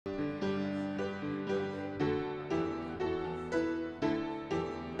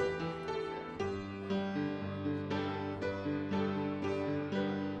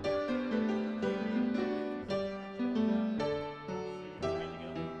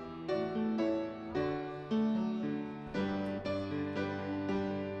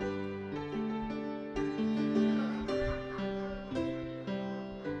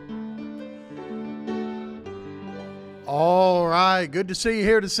All right, good to see you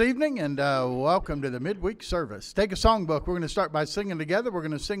here this evening, and welcome to the midweek service. Take a songbook. We're going to start by singing together. We're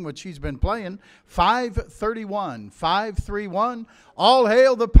going to sing what she's been playing, 531. All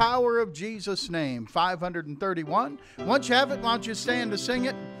hail the power of Jesus' name, 531. Once you have it, why don't you stand to sing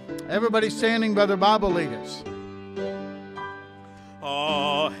it? Everybody standing, Brother Bob will lead us.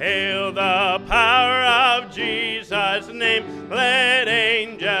 All hail the power of Jesus' name, let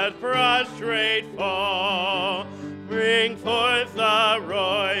angels prostrate fall. Bring forth the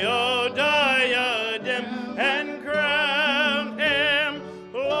royal diadem and crown him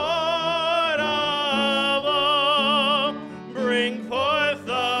Lord of all. Bring forth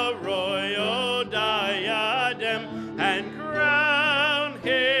the royal diadem and crown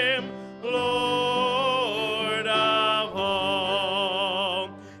him Lord of all.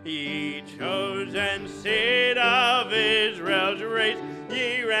 Ye chosen seed of Israel's race,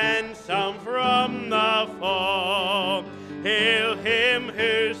 ye ransom from the fall. Hail him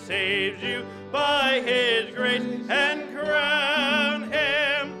who saves you by his grace and crown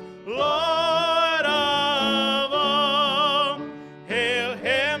him Lord of all. Hail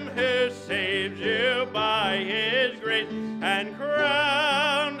him who saves you by his grace and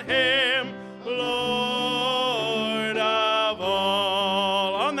crown him Lord of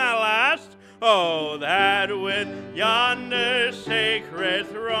all. On that last, oh, that with yonder sacred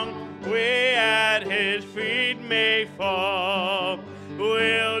throng we at his feet may fall.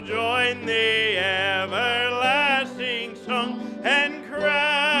 We'll join the everlasting song and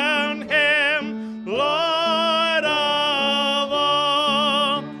crown him Lord of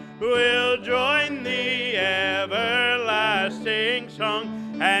all. We'll join the everlasting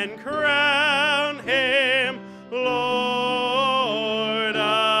song and crown him Lord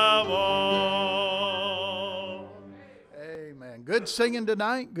of all. Amen. Good singing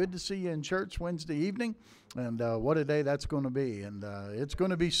tonight. Good to see you in church Wednesday evening. And what a day that's going to be. And it's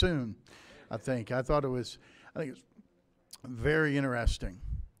going to be soon, I think. I think it's very interesting.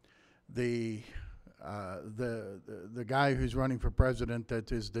 The guy who's running for president,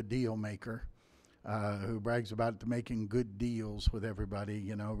 that is the deal maker, who brags about making good deals with everybody,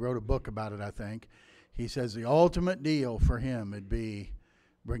 you know, wrote a book about it, I think. He says the ultimate deal for him would be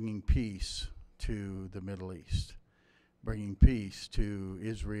bringing peace to the Middle East, bringing peace to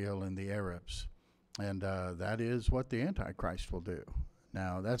Israel and the Arabs. And that is what the Antichrist will do.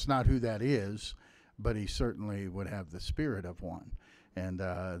 Now, that's not who that is, but he certainly would have the spirit of one. And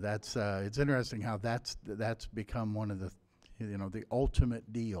it's interesting how that's become one of the, the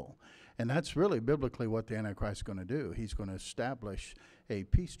ultimate deal. And that's really biblically what the Antichrist is going to do. He's going to establish a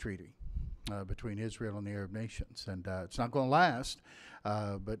peace treaty between Israel and the Arab nations. And it's not going to last.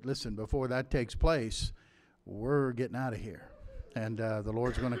 But listen, before that takes place, we're getting out of here. And the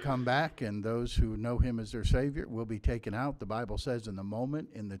Lord's going to come back, and those who know him as their Savior will be taken out. The Bible says in the moment,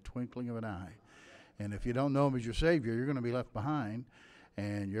 in the twinkling of an eye. And if you don't know him as your Savior, you're going to be left behind,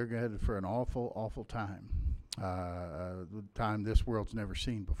 and you're headed for an awful, awful time, time this world's never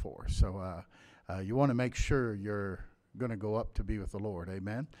seen before. So you want to make sure you're going to go up to be with the Lord.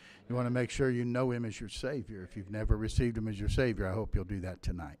 Amen? You want to make sure you know him as your Savior. If you've never received him as your Savior, I hope you'll do that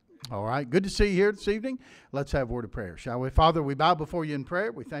tonight. All right, good to see you here this evening. Let's have a word of prayer, shall we? Father, we bow before you in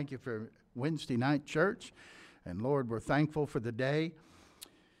prayer. We thank you for Wednesday night church. And Lord, we're thankful for the day,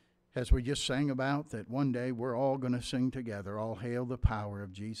 as we just sang about, that one day we're all going to sing together, all hail the power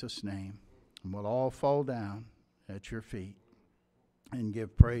of Jesus' name. And we'll all fall down at your feet and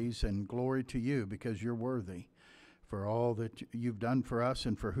give praise and glory to you, because you're worthy for all that you've done for us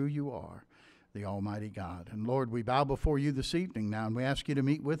and for who you are, the Almighty God. And Lord, we bow before you this evening now, and we ask you to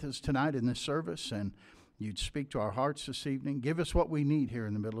meet with us tonight in this service, and you'd speak to our hearts this evening. Give us what we need here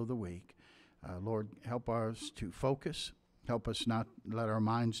in the middle of the week. Lord, help us to focus. Help us not let our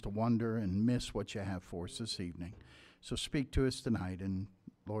minds to wander and miss what you have for us this evening. So speak to us tonight, and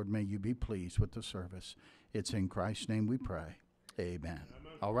Lord, may you be pleased with the service. It's in Christ's name we pray. Amen.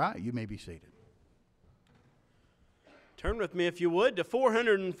 All right, you may be seated. Turn with me, if you would, to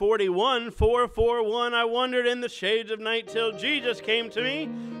 441. I wandered in the shades of night till Jesus came to me.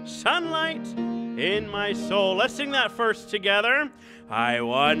 Sunlight in my soul. Let's sing that first together. I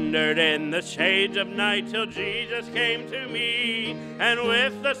wandered in the shades of night till Jesus came to me, and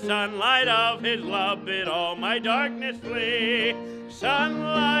with the sunlight of his love bid all my darkness flee.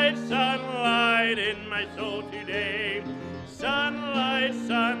 Sunlight, sunlight in my soul today. Sunlight,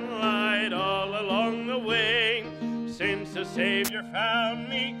 sunlight all along the way. Since the Savior found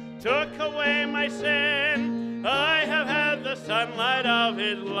me, took away my sin, I have had the sunlight of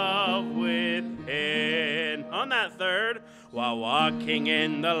his love within. On that third, While walking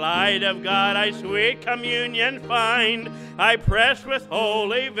in the light of God, I sweet communion find. I press with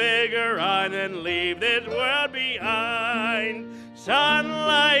holy vigor on and leave this world behind.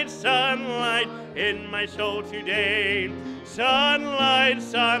 Sunlight, sunlight in my soul today. Sunlight,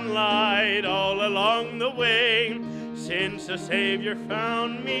 sunlight all along the way. Since the Savior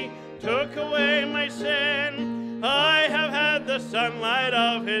found me, took away my sin, I have had the sunlight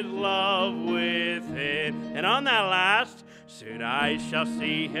of his love within. And on that last, soon I shall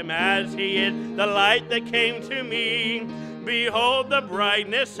see him as he is, the light that came to me. Behold the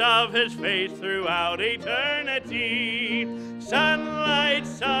brightness of his face throughout eternity. Sunlight,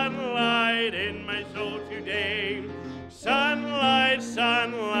 sunlight in my soul today. Sunlight,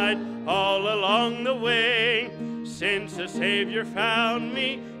 sunlight all along the way. Since the Savior found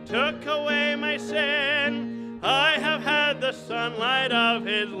me, took away my sin, I have had the sunlight of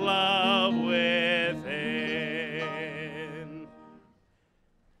his love within.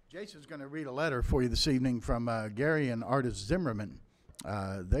 Jason's going to read a letter for you this evening from Gary and Artis Zimmerman.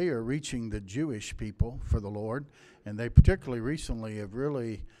 They are reaching the Jewish people for the Lord, and they particularly recently have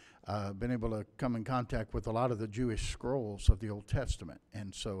really been able to come in contact with a lot of the Jewish scrolls of the Old Testament.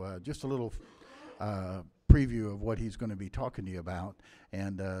 And so just a little preview of what he's going to be talking to you about,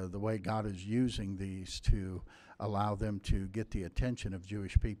 and the way God is using these to allow them to get the attention of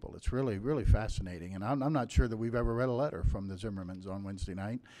Jewish people. It's really, really fascinating, and I'm not sure that we've ever read a letter from the Zimmermans on Wednesday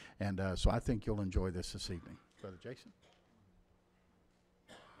night, and so I think you'll enjoy this evening. Brother Jason?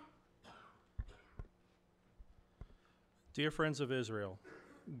 Dear friends of Israel,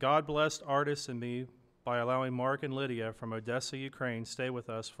 God blessed Artis and me by allowing Mark and Lydia from Odessa, Ukraine, stay with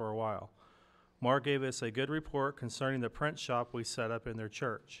us for a while. Mark gave us a good report concerning the print shop we set up in their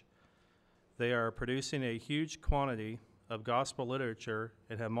church. They are producing a huge quantity of gospel literature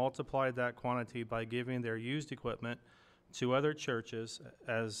and have multiplied that quantity by giving their used equipment to other churches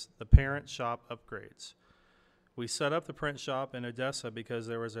as the parent shop upgrades. We set up the print shop in Odessa because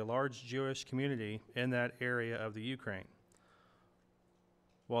there was a large Jewish community in that area of the Ukraine.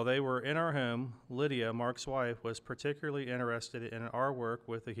 While they were in our home, Lydia, Mark's wife, was particularly interested in our work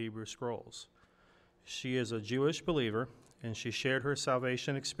with the Hebrew Scrolls. She is a Jewish believer, and she shared her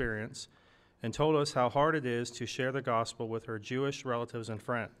salvation experience and told us how hard it is to share the gospel with her Jewish relatives and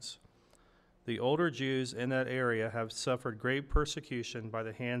friends. The older Jews in that area have suffered great persecution by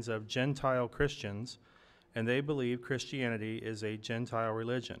the hands of Gentile Christians, and they believe Christianity is a Gentile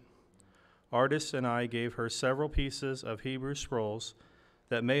religion. Artis and I gave her several pieces of Hebrew scrolls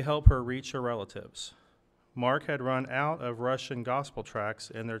that may help her reach her relatives. Mark had run out of Russian gospel tracts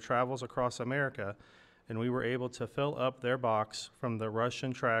in their travels across America, and we were able to fill up their box from the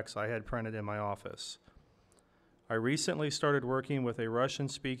Russian tracts I had printed in my office. I recently started working with a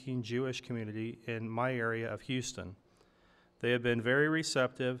Russian-speaking Jewish community in my area of Houston. They have been very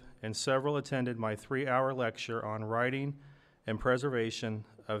receptive, and several attended my 3-hour lecture on writing and preservation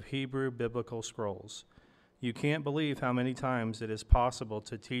of Hebrew biblical scrolls. You can't believe how many times it is possible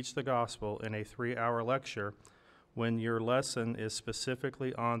to teach the gospel in a 3-hour lecture when your lesson is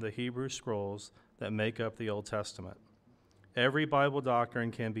specifically on the Hebrew scrolls that make up the Old Testament. Every Bible doctrine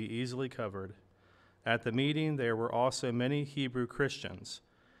can be easily covered. At the meeting, there were also many Hebrew Christians.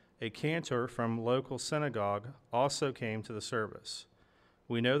 A cantor from local synagogue also came to the service.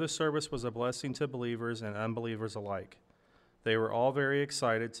 We know the service was a blessing to believers and unbelievers alike. They were all very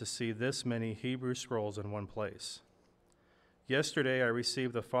excited to see this many Hebrew scrolls in one place. Yesterday, I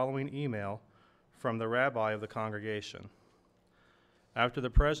received the following email from the rabbi of the congregation. After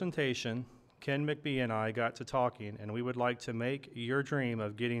the presentation, Ken McBee and I got to talking, and we would like to make your dream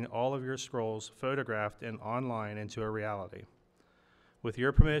of getting all of your scrolls photographed and online into a reality. With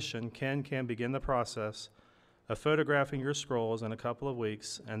your permission, Ken can begin the process of photographing your scrolls in a couple of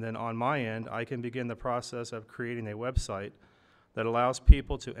weeks, and then on my end, I can begin the process of creating a website that allows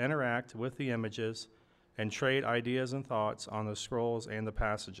people to interact with the images and trade ideas and thoughts on the scrolls and the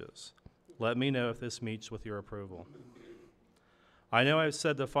passages. Let me know if this meets with your approval. I know I've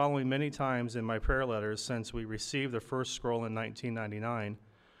said the following many times in my prayer letters since we received the first scroll in 1999.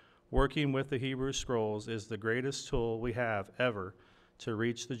 Working with the Hebrew scrolls is the greatest tool we have ever to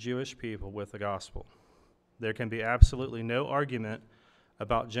reach the Jewish people with the gospel. There can be absolutely no argument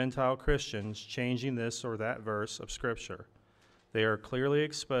about Gentile Christians changing this or that verse of Scripture. They are clearly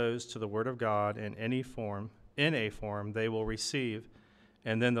exposed to the Word of God in a form they will receive,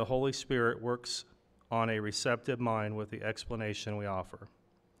 and then the Holy Spirit works on a receptive mind with the explanation we offer.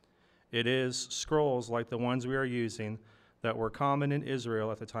 It is scrolls like the ones we are using that were common in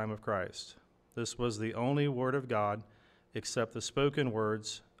Israel at the time of Christ. This was the only Word of God except the spoken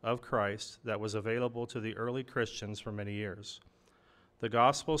words of Christ that was available to the early Christians for many years. The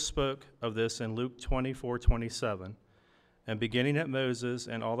gospel spoke of this in Luke 24:27, and beginning at Moses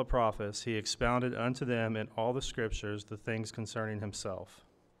and all the prophets, he expounded unto them in all the scriptures the things concerning himself.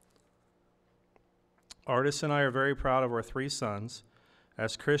 Artis and I are very proud of our 3 sons.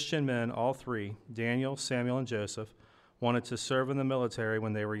 As Christian men, all 3, Daniel, Samuel, and Joseph, wanted to serve in the military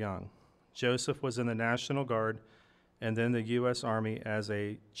when they were young. Joseph was in the National Guard and then the U.S. Army as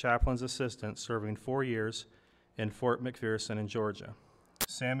a chaplain's assistant, serving 4 years in Fort McPherson in Georgia.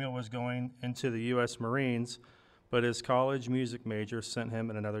 Samuel was going into the U.S. Marines, but his college music major sent him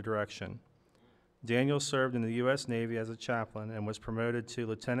in another direction. Daniel served in the U.S. Navy as a chaplain and was promoted to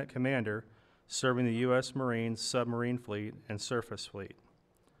lieutenant commander, serving the U.S. Marines submarine fleet and surface fleet.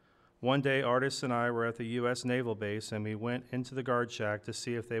 One day, Artis and I were at the U.S. Naval Base, and we went into the guard shack to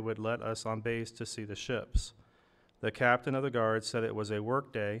see if they would let us on base to see the ships. The captain of the guard said it was a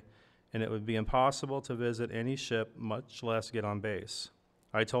work day, and it would be impossible to visit any ship, much less get on base.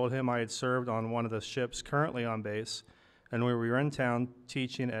 I told him I had served on one of the ships currently on base, and we were in town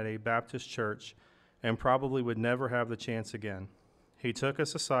teaching at a Baptist church, and probably would never have the chance again. He took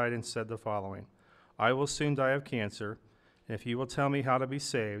us aside and said the following: "I will soon die of cancer. If you will tell me how to be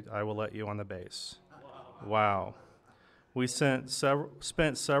saved, I will let you on the base." Wow. We spent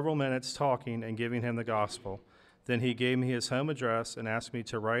several minutes talking and giving him the gospel. Then he gave me his home address and asked me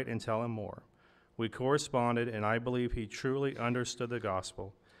to write and tell him more. We corresponded, and I believe he truly understood the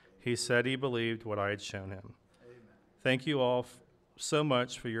gospel. He said he believed what I had shown him. Amen. Thank you all so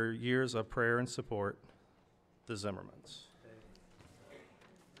much for your years of prayer and support. The Zimmermans.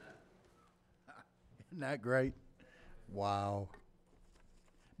 Isn't that great? Wow.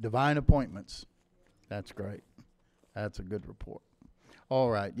 Divine appointments. That's great. That's a good report. All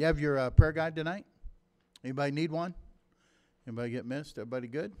right. You have your prayer guide tonight? Anybody need one? Anybody get missed? Everybody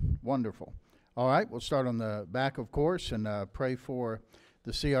good? Wonderful. All right. We'll start on the back, of course, and pray for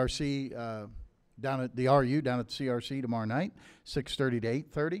the CRC down at the RU, down at the CRC tomorrow night, 6:30 to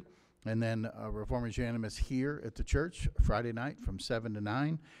 8:30. And then Reformers Unanimous here at the church Friday night from 7 to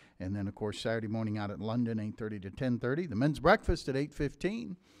 9. And then, of course, Saturday morning out at London, 8:30 to 10:30. The men's breakfast at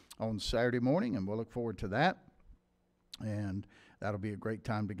 8:15 on Saturday morning, and we'll look forward to that. And that'll be a great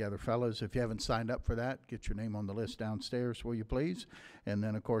time together, fellas. If you haven't signed up for that, get your name on the list downstairs, will you please? And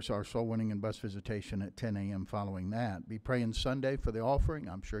then, of course, our soul winning and bus visitation at 10 a.m. following that. Be praying Sunday for the offering.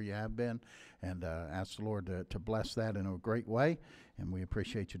 I'm sure you have been. And ask the Lord to bless that in a great way. And we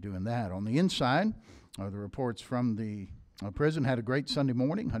appreciate you doing that. On the inside are the reports from the prison. Had a great Sunday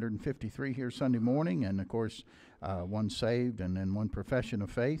morning, 153 here Sunday morning, and of course one saved, and then one profession of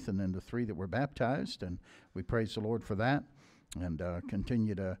faith, and then the 3 that were baptized, and we praise the Lord for that, and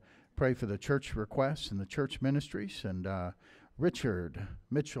continue to pray for the church requests and the church ministries. And Richard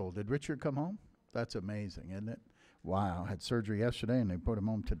Mitchell, did Richard come home? That's amazing, isn't it? Wow, had surgery yesterday, and they put him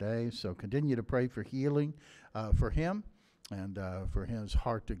home today, so continue to pray for healing for him, and for his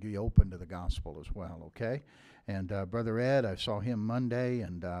heart to be open to the gospel as well, okay? And Brother Ed, I saw him Monday,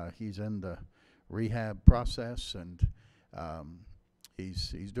 and he's in the rehab process, and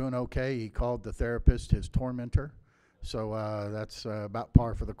he's doing okay. He called the therapist his tormentor, so that's about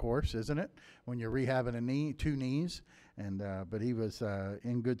par for the course, isn't it? When you're rehabbing 2 knees, and but he was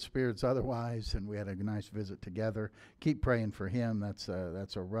in good spirits otherwise, and we had a nice visit together. Keep praying for him. That's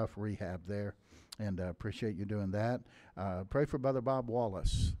a rough rehab there. And appreciate you doing that. Pray for Brother Bob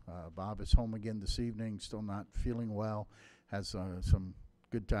Wallace. Bob is home again this evening, still not feeling well, has some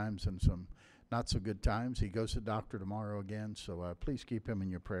good times and some not so good times. He goes to the doctor tomorrow again, so please keep him in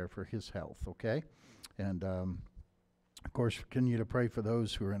your prayer for his health, okay? And, of course, continue to pray for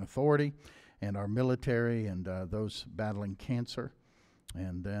those who are in authority and our military and those battling cancer.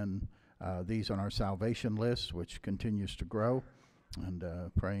 And then these on our salvation list, which continues to grow. And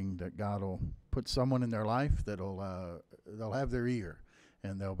praying that God will put someone in their life that'll they'll have their ear,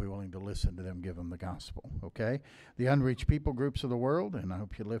 and they'll be willing to listen to them, give them the gospel, okay? The unreached people groups of the world, and I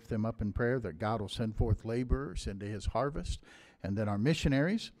hope you lift them up in prayer that God will send forth laborers into his harvest. And then our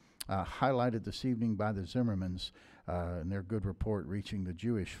missionaries, highlighted this evening by the Zimmermans, and their good report reaching the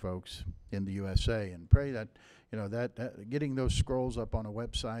Jewish folks in the USA. And pray that, that getting those scrolls up on a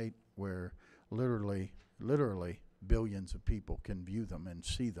website where literally billions of people can view them and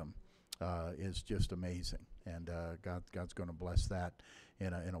see them is just amazing, and God's going to bless that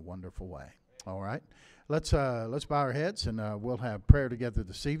in a wonderful way. All right, let's bow our heads, and we'll have prayer together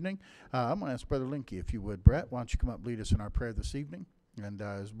this evening. I'm going to ask Brother Linke, if you would, Brett, why don't you come up, lead us in our prayer this evening? And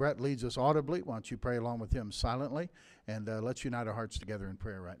as Brett leads us audibly, why don't you pray along with him silently, and let's unite our hearts together in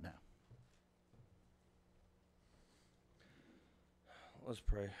prayer right now. Let's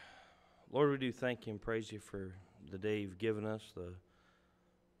pray. Lord, we do thank you and praise you for the day you've given us, the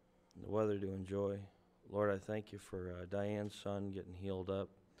weather to enjoy. Lord, I thank you for Diane's son getting healed up.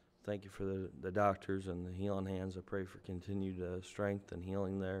 Thank you for the doctors and the healing hands. I pray for continued strength and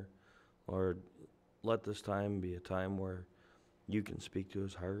healing there. Lord, let this time be a time where you can speak to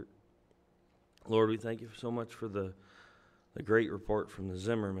his heart. Lord, we thank you so much for the great report from the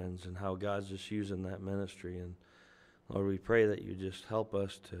Zimmermans and how God's just using that ministry. And Lord, we pray that you just help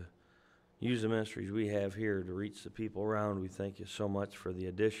us to use the ministries we have here to reach the people around. We thank you so much for the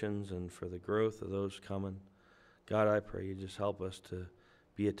additions and for the growth of those coming. God, I pray you just help us to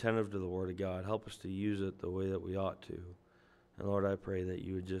be attentive to the Word of God. Help us to use it the way that we ought to. And Lord, I pray that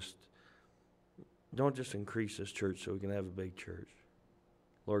you would don't just increase this church so we can have a big church.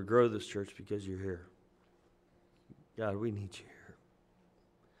 Lord, grow this church because you're here. God, we need you here.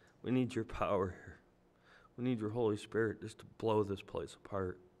 We need your power here. We need your Holy Spirit just to blow this place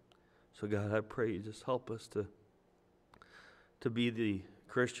apart. So God, I pray you just help us to be the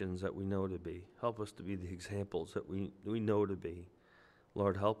Christians that we know to be. Help us to be the examples that we know to be.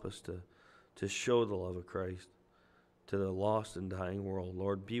 Lord, help us to show the love of Christ to the lost and dying world.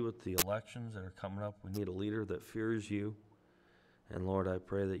 Lord, be with the elections that are coming up. We need a leader that fears you. And Lord, I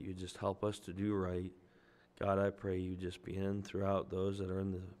pray that you just help us to do right. God, I pray you just be in throughout those that are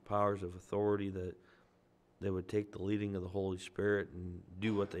in the powers of authority, that they would take the leading of the Holy Spirit and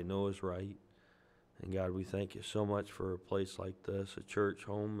do what they know is right. And God, we thank you so much for a place like this, a church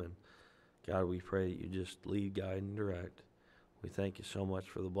home. And God, we pray that you just lead, guide, and direct. We thank you so much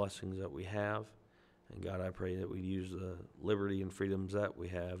for the blessings that we have. And God, I pray that we use the liberty and freedoms that we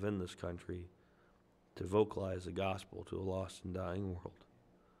have in this country to vocalize the gospel to a lost and dying world.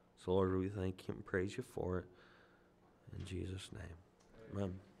 So Lord, we thank you and praise you for it. In Jesus' name,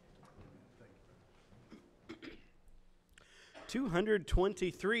 amen.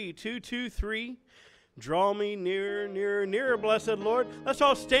 223, draw me nearer, nearer, nearer, blessed Lord. Let's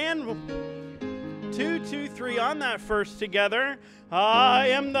all stand. 223 on that first together. I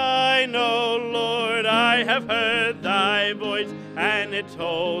am thine, O Lord, I have heard thy voice, and it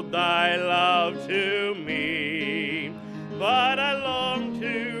told thy love to me. But I long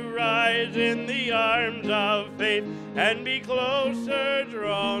to rise in the arms of faith and be closer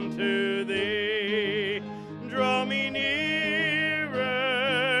drawn to thee. Draw me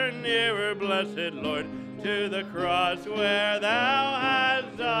nearer, nearer, blessed Lord, to the cross where thou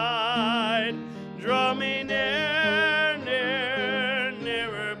hast died. Draw me near, near,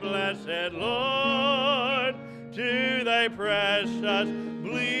 nearer, blessed Lord, to thy precious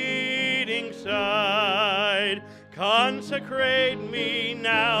bleeding side. Consecrate me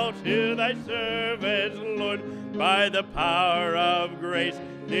now to thy service, Lord, by the power of grace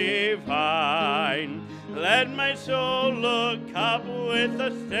divine. Let my soul look up with a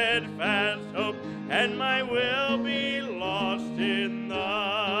steadfast hope, and my will be lost in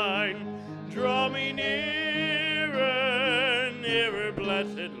thine. Draw me nearer, nearer,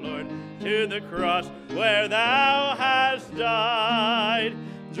 blessed Lord, to the cross where thou hast died.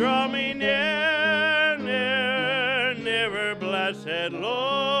 Draw me near, near, nearer, blessed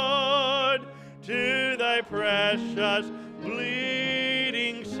Lord, to thy precious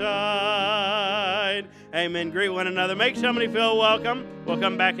bleeding side. Amen. Greet one another. Make somebody feel welcome. We'll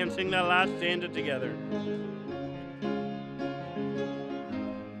come back and sing that last stanza together.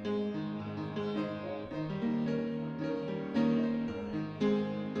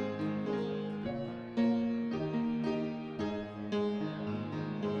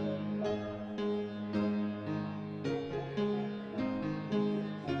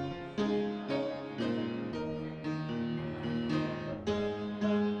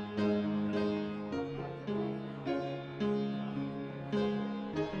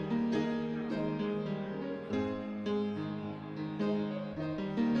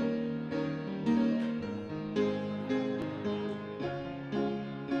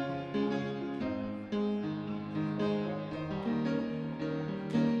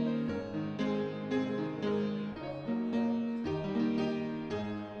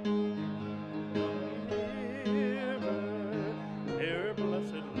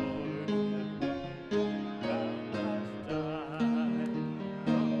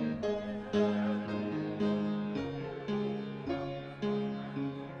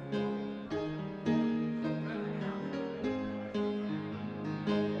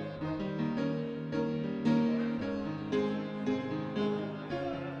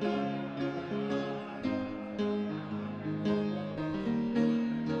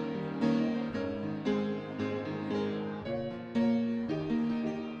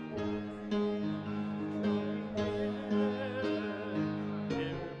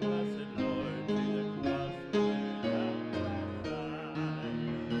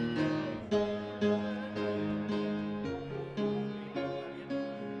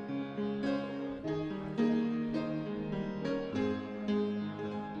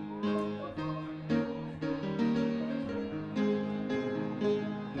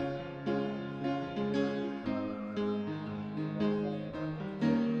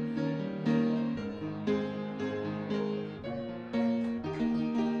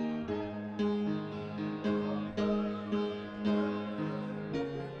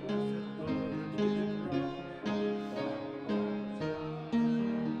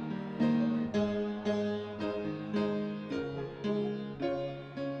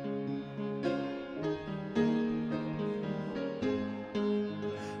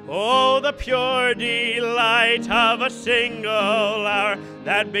 the pure delight of a single hour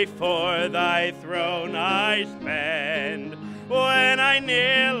that before thy throne I spend. When I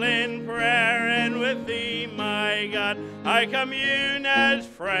kneel in prayer and with thee, my God, I commune as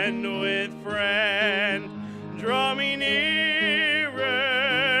friend with friend. Draw me nearer,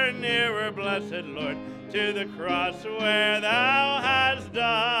 nearer, blessed Lord, to the cross where thou hast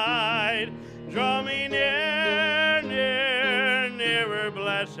died. Draw me near, near, nearer,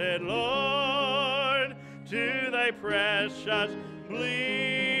 blessed Lord, to thy precious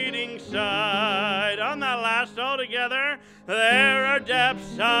bleeding side. On that last all together, there are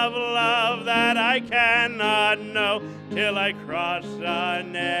depths of love that I cannot know till I cross the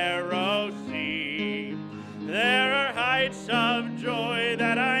narrow sea. There are heights of joy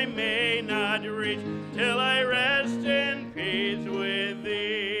that I may not reach till I rest in peace with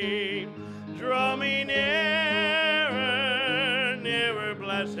thee. Draw me nearer, nearer,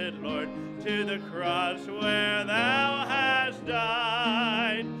 blessed Lord, to the cross where thou hast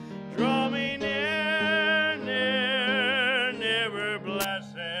died. Draw me near, near, nearer,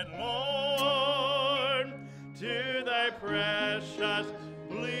 blessed Lord, to thy precious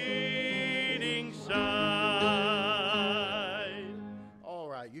bleeding side. All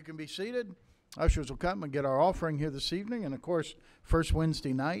right, you can be seated. Ushers will come and get our offering here this evening, and of course, first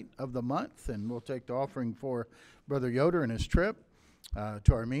Wednesday night of the month, and we'll take the offering for Brother Yoder and his trip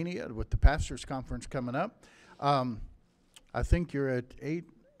to Armenia with the pastors' conference coming up. I think you're at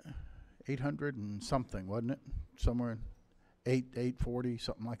 800 and something, wasn't it? Somewhere in 840,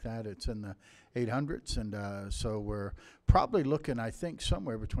 something like that. It's in the 800s, and so we're probably looking, I think,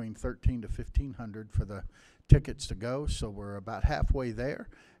 somewhere between 13 to 1500 for the tickets to go. So we're about halfway there,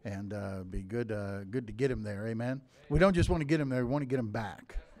 and be good to get him there. Amen. We don't just want to get him there; we want to get him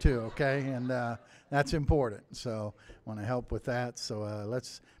back too. Okay, and that's important. So want to help with that. So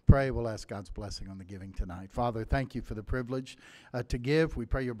let's pray. We'll ask God's blessing on the giving tonight. Father, thank you for the privilege to give. We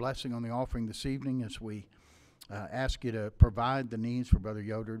pray your blessing on the offering this evening as we ask you to provide the needs for Brother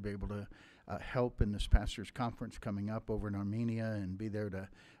Yoder to be able to help in this pastors' conference coming up over in Armenia and be there to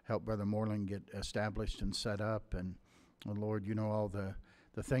help Brother Moreland get established and set up. And Lord, you know all the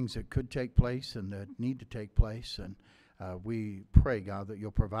things that could take place and that need to take place. And we pray, God, that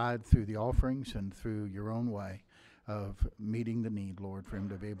you'll provide through the offerings and through your own way of meeting the need, Lord, for him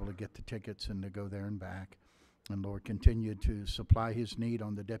to be able to get the tickets and to go there and back. And Lord, continue to supply his need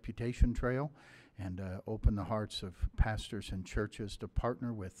on the deputation trail and open the hearts of pastors and churches to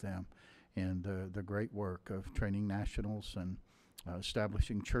partner with them in the great work of training nationals and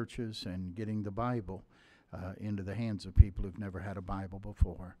establishing churches and getting the Bible into the hands of people who've never had a Bible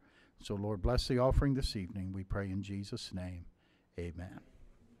before. So, Lord, bless the offering this evening. We pray in Jesus' name. Amen.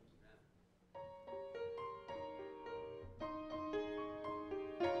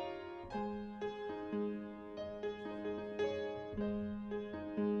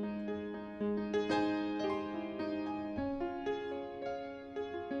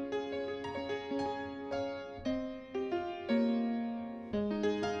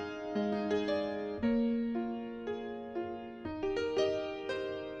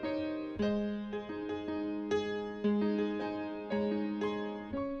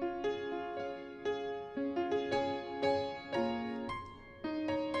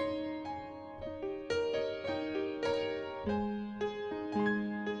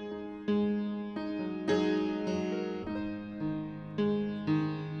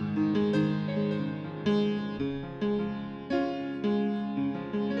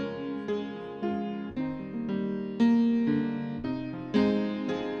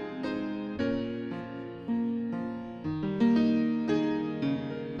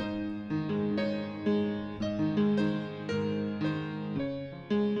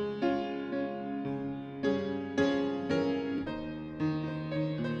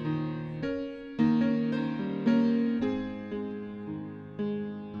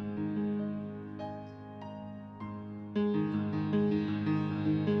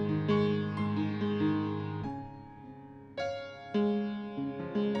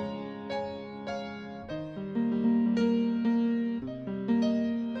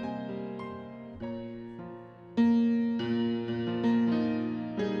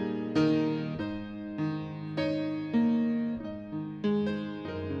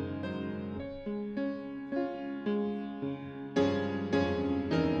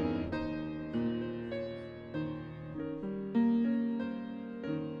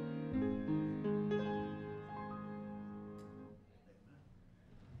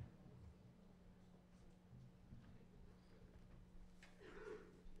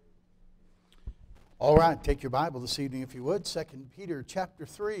 All right, take your Bible this evening if you would. 2 Peter chapter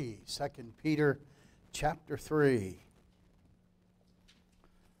 3. 2 Peter chapter 3.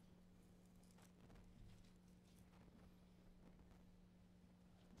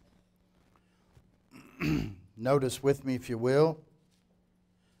 Notice with me if you will.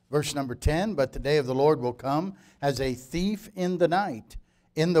 Verse number 10, but the day of the Lord will come as a thief in the night,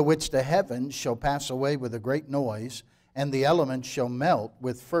 in the which the heavens shall pass away with a great noise, and the elements shall melt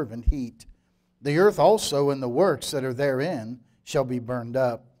with fervent heat. The earth also and the works that are therein shall be burned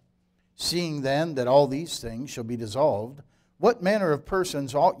up. Seeing then that all these things shall be dissolved, what manner of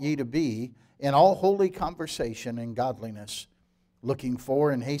persons ought ye to be in all holy conversation and godliness, looking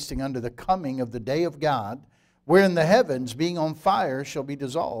for and hasting unto the coming of the day of God, wherein the heavens, being on fire, shall be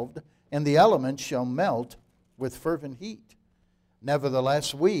dissolved, and the elements shall melt with fervent heat?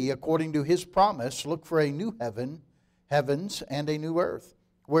 Nevertheless, we, according to his promise, look for a new heavens, and a new earth,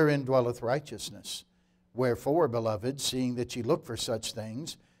 wherein dwelleth righteousness. Wherefore, beloved, seeing that ye look for such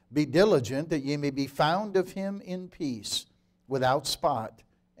things, be diligent that ye may be found of him in peace, without spot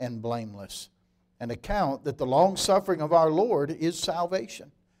and blameless. And account that the longsuffering of our Lord is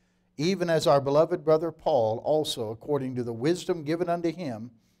salvation, even as our beloved brother Paul also, according to the wisdom given unto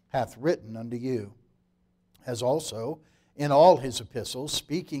him, hath written unto you, as also in all his epistles,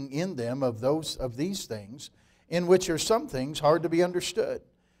 speaking in them of these things, in which are some things hard to be understood,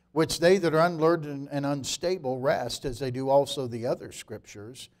 which they that are unlearned and unstable wrest, as they do also the other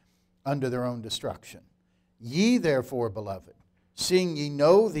scriptures, unto their own destruction. Ye therefore, beloved, seeing ye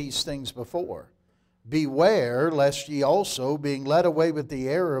know these things before, beware lest ye also, being led away with the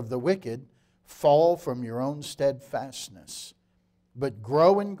error of the wicked, fall from your own steadfastness, but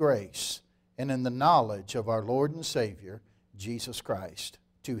grow in grace and in the knowledge of our Lord and Savior, Jesus Christ.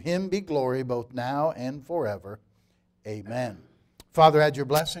 To him be glory both now and forever. Amen. Father, add your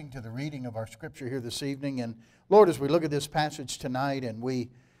blessing to the reading of our scripture here this evening. And Lord, as we look at this passage tonight and we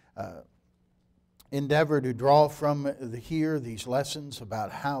endeavor to draw from here these lessons about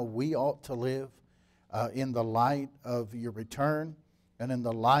how we ought to live in the light of your return and in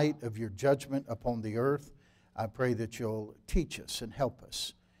the light of your judgment upon the earth, I pray that you'll teach us and help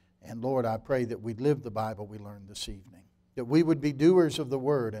us. And Lord, I pray that we'd live the Bible we learned this evening, that we would be doers of the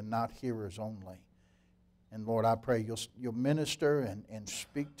word and not hearers only. And Lord, I pray you'll minister and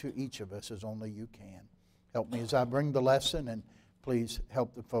speak to each of us as only you can. Help me as I bring the lesson, and please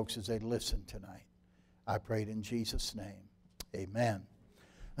help the folks as they listen tonight. I pray it in Jesus' name. Amen.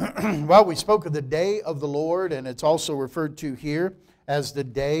 Well, we spoke of the day of the Lord, and it's also referred to here as the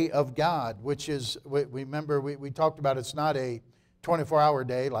day of God, which is, remember, we talked about it's not a 24-hour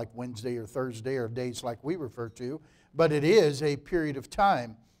day like Wednesday or Thursday or days like we refer to, but it is a period of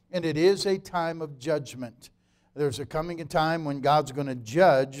time. And it is a time of judgment. There's a coming a time when God's going to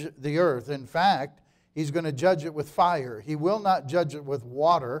judge the earth. In fact, he's going to judge it with fire. He will not judge it with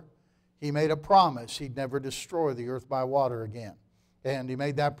water. He made a promise he'd never destroy the earth by water again. And he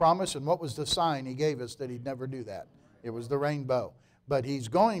made that promise, and what was the sign he gave us that he'd never do that? It was the rainbow. But he's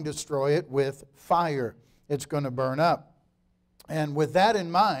going to destroy it with fire. It's going to burn up. And with that in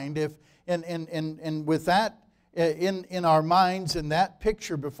mind, with that in our minds, in that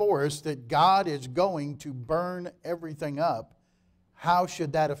picture before us, that God is going to burn everything up, how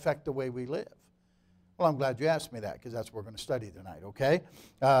should that affect the way we live? Well, I'm glad you asked me that, because that's what we're going to study tonight, okay?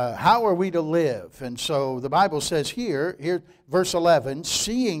 How are we to live? And so the Bible says here, verse 11,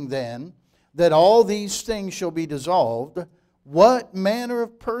 seeing then that all these things shall be dissolved, what manner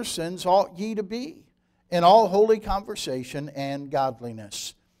of persons ought ye to be in all holy conversation and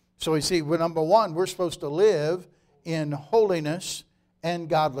godliness? So we see, number one, we're supposed to live in holiness and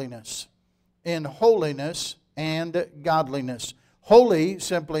godliness. In holiness and godliness. Holy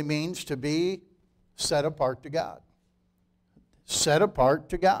simply means to be set apart to God. Set apart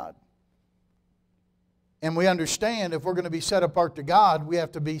to God. And we understand if we're going to be set apart to God, we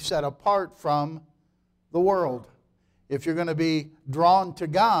have to be set apart from the world. If you're going to be drawn to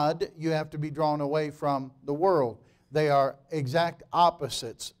God, you have to be drawn away from the world. They are exact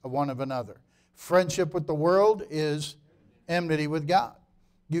opposites of one another. Friendship with the world is enmity with God.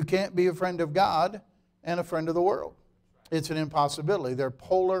 You can't be a friend of God and a friend of the world. It's an impossibility. They're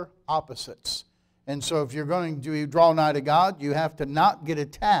polar opposites. And so if you're going to draw nigh to God, you have to not get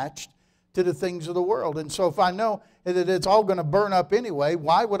attached to the things of the world. And so if I know that it's all going to burn up anyway,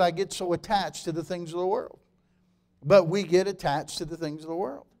 why would I get so attached to the things of the world? But we get attached to the things of the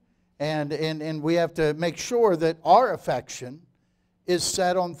world. And we have to make sure that our affection is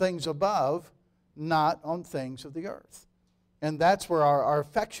set on things above, not on things of the earth. And that's where our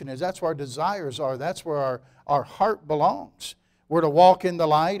affection is. That's where our desires are. That's where our heart belongs. We're to walk in the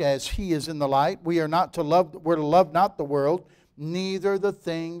light as He is in the light. We're to love not the world, neither the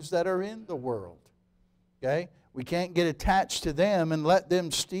things that are in the world. Okay? We can't get attached to them and let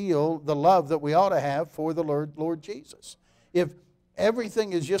them steal the love that we ought to have for the Lord Jesus. If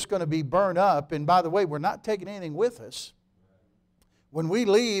everything is just going to be burned up, and by the way, we're not taking anything with us. When we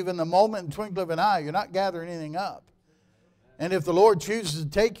leave in the moment and twinkle of an eye, you're not gathering anything up. And if the Lord chooses to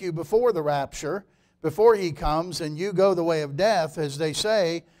take you before the rapture, before He comes, and you go the way of death, as they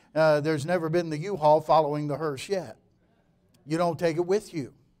say, there's never been the U-Haul following the hearse yet. You don't take it with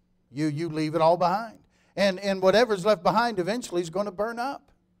you. You leave it all behind. And whatever's left behind eventually is going to burn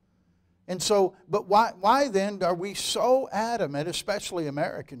up. And so, but why then are we so adamant, especially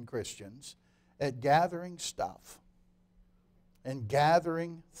American Christians, at gathering stuff and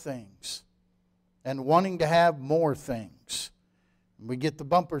gathering things and wanting to have more things? And we get the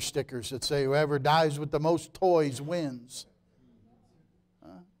bumper stickers that say, whoever dies with the most toys wins.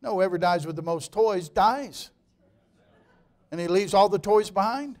 No, whoever dies with the most toys dies. And he leaves all the toys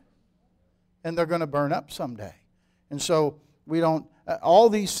behind. And they're going to burn up someday. And so we don't, all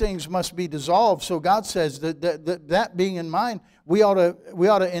these things must be dissolved. So God says that being in mind, we ought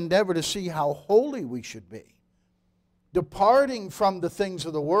to endeavor to see how holy we should be. Departing from the things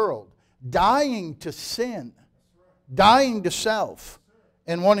of the world, dying to sin, dying to self,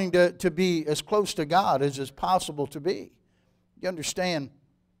 and wanting to be as close to God as is possible to be. You understand,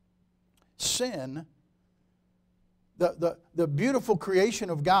 sin, the beautiful creation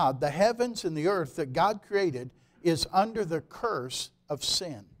of God, the heavens and the earth that God created, is under the curse of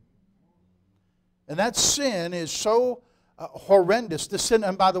sin. And that sin is so horrendous. The sin,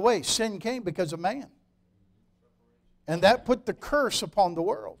 and by the way, sin came because of man. And that put the curse upon the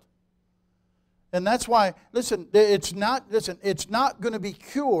world. And that's why, it's not going to be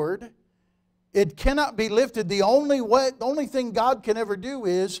cured. It cannot be lifted. The only thing God can ever do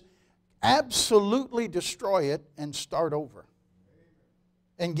is absolutely destroy it and start over.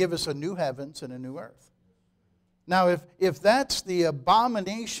 And give us a new heavens and a new earth. Now, if that's the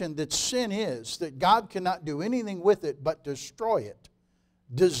abomination that sin is, that God cannot do anything with it but destroy it,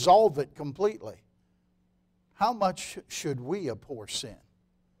 dissolve it completely, how much should we abhor sin?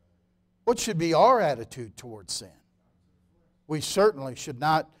 What should be our attitude towards sin? We certainly should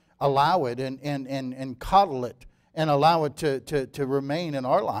not allow it and coddle it and allow it to remain in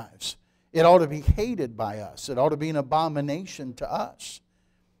our lives. It ought to be hated by us. It ought to be an abomination to us.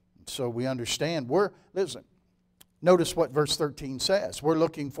 So we understand. Notice what verse 13 says. We're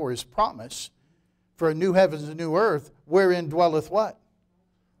looking for His promise for a new heavens and a new earth, wherein dwelleth what?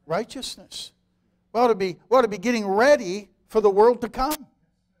 Righteousness. We ought to be getting ready for the world to come.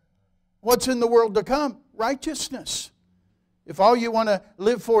 What's in the world to come? Righteousness. If all you want to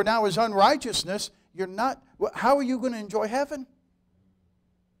live for now is unrighteousness, how are you going to enjoy heaven?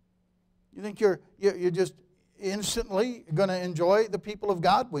 You think you're just instantly going to enjoy the people of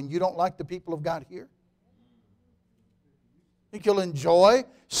God when you don't like the people of God here? Think you'll enjoy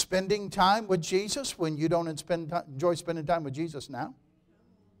spending time with Jesus when you don't enjoy spending time with Jesus now?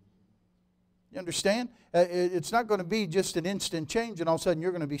 You understand? It's not going to be just an instant change and all of a sudden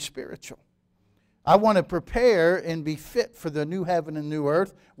you're going to be spiritual. I want to prepare and be fit for the new heaven and new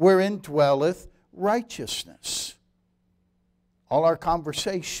earth wherein dwelleth righteousness. All our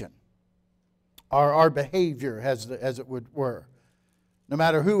conversation, our behavior as it were. No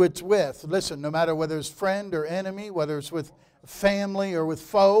matter who it's with. Listen, no matter whether it's friend or enemy, whether it's with family or with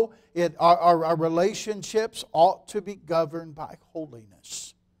foe, our relationships ought to be governed by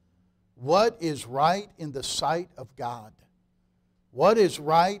holiness. What is right in the sight of God? What is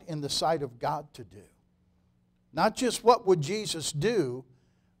right in the sight of God to do? Not just what would Jesus do,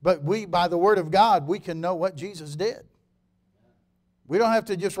 but by the Word of God, we can know what Jesus did. We don't have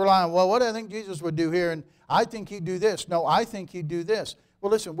to just rely on, well, what do I think Jesus would do here? And I think He'd do this. No, I think He'd do this.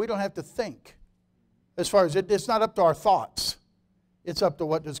 Well, listen, we don't have to think. As far as it's not up to our thoughts. It's up to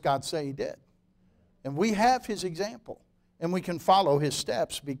what does God say He did. And we have His example. And we can follow His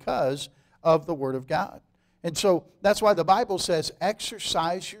steps because of the Word of God. And so that's why the Bible says,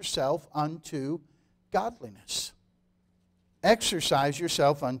 exercise yourself unto godliness. Exercise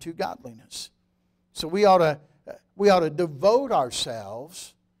yourself unto godliness. So we ought to devote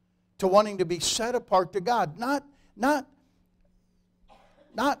ourselves to wanting to be set apart to God. Not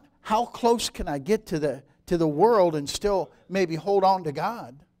how close can I get to the world and still maybe hold on to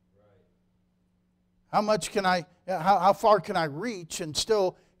God. How far can I reach and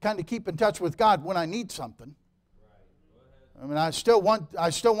still kind of keep in touch with God when I need something? I mean, I still want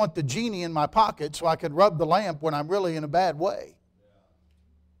the genie in my pocket so I can rub the lamp when I'm really in a bad way.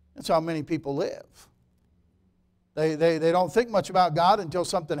 That's how many people live. They don't think much about God until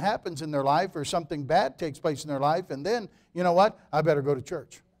something happens in their life or something bad takes place in their life, and then, you know what? I better go to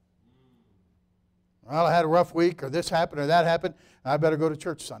church. Well, I had a rough week, or this happened, or that happened. I better go to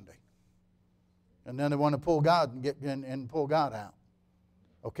church Sunday. And then they want to pull God and get and pull God out.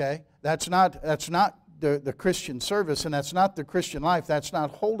 Okay? That's not the Christian service, and that's not the Christian life. That's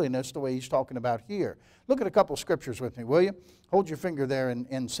not holiness the way he's talking about here. Look at a couple scriptures with me, will you? Hold your finger there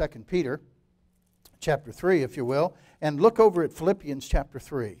in 2 Peter chapter 3, if you will, and look over at Philippians chapter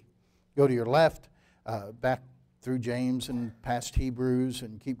 3. Go to your left, back through James and past Hebrews,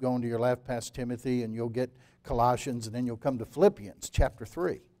 and keep going to your left past Timothy, and you'll get Colossians, and then you'll come to Philippians chapter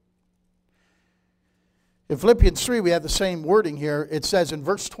 3. In Philippians 3, we have the same wording here. It says in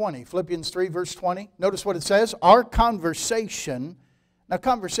verse 20, Philippians 3, verse 20, notice what it says. Our conversation, now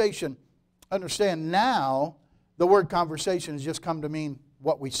conversation, understand now the word conversation has just come to mean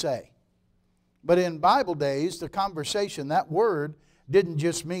what we say. But in Bible days, the conversation, that word didn't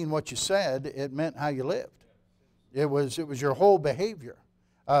just mean what you said, it meant how you lived. It was your whole behavior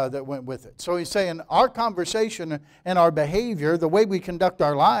that went with it. So he's saying our conversation and our behavior, the way we conduct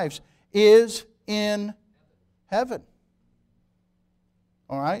our lives, is in heaven.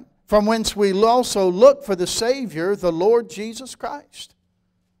 All right? From whence we also look for the Savior, the Lord Jesus Christ.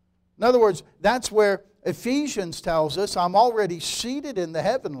 In other words, that's where Ephesians tells us, I'm already seated in the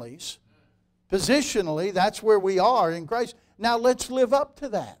heavenlies. Positionally, that's where we are in Christ. Now let's live up to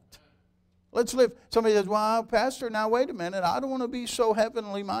that. Let's live. Somebody says, well, Pastor, now wait a minute. I don't want to be so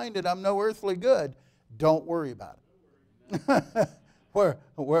heavenly minded. I'm no earthly good. Don't worry about it.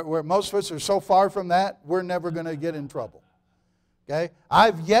 where most of us are so far from that, we're never going to get in trouble. Okay?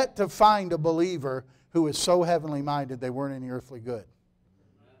 I've yet to find a believer who is so heavenly minded they weren't any earthly good.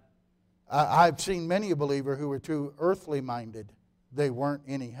 I've seen many a believer who were too earthly minded. They weren't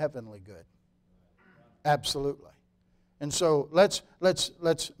any heavenly good. Absolutely. And so let's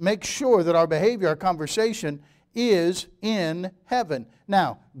make sure that our behavior, our conversation is in heaven.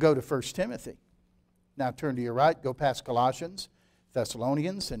 Now, go to 1 Timothy. Now turn to your right, go past Colossians,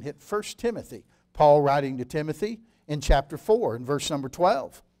 Thessalonians, and hit 1 Timothy. Paul writing to Timothy in chapter 4 in verse number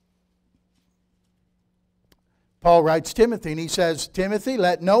 12. Paul writes Timothy, and he says, Timothy,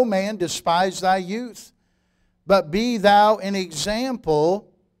 let no man despise thy youth, but be thou an example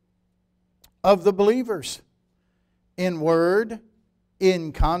of the believers, in word,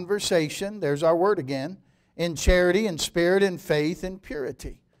 in conversation, there's our word again, in charity, in spirit, in faith, in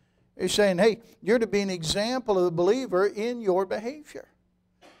purity. He's saying, hey, you're to be an example of the believer in your behavior,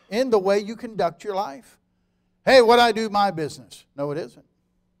 in the way you conduct your life. Hey, what I do, my business. No, it isn't.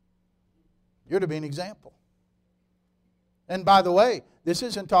 You're to be an example. And by the way, this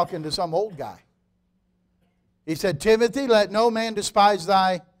isn't talking to some old guy. He said, Timothy, let no man despise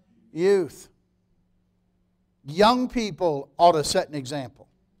thy youth. Young people ought to set an example.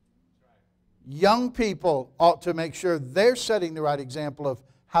 Young people ought to make sure they're setting the right example of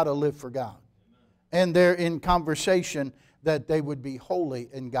how to live for God. And they're in conversation that they would be holy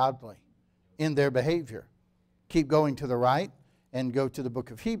and godly in their behavior. Keep going to the right and go to the book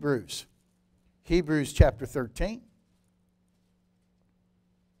of Hebrews. Hebrews chapter 13.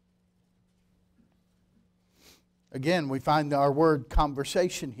 Again, we find our word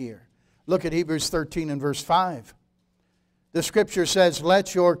conversation here. Look at Hebrews 13 and verse 5. The scripture says,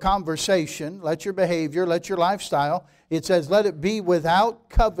 let your conversation, let your behavior, let your lifestyle, it says, let it be without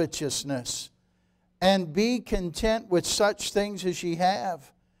covetousness, and be content with such things as ye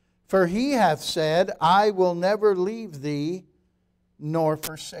have. For he hath said, I will never leave thee, nor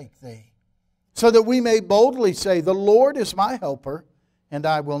forsake thee. So that we may boldly say, the Lord is my helper, and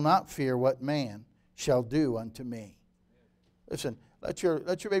I will not fear what man shall do unto me. Listen, let your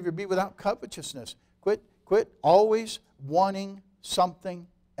behavior be without covetousness. Quit always wanting something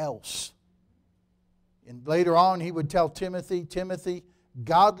else. And later on he would tell Timothy,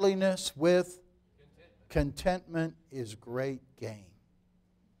 godliness with contentment is great gain.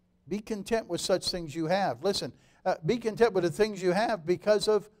 Be content with such things you have. Listen, be content with the things you have because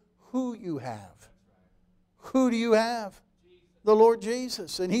of who you have. Who do you have? The Lord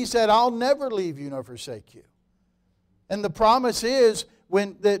Jesus. And He said, I'll never leave you nor forsake you. And the promise is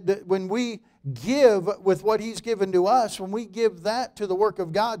when we give with what He's given to us, when we give that to the work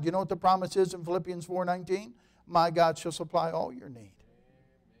of God, you know what the promise is in Philippians 4:19? My God shall supply all your need.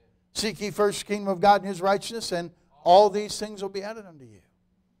 Seek ye first the kingdom of God and His righteousness, and all these things will be added unto you.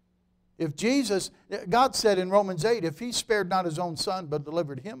 If Jesus, God said in Romans 8, if He spared not His own Son, but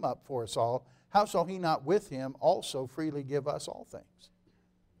delivered Him up for us all, how shall He not with Him also freely give us all things?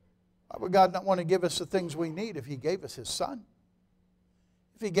 Why would God not want to give us the things we need if He gave us His Son?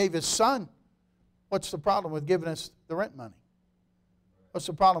 If He gave His Son, What's the problem with giving us the rent money? What's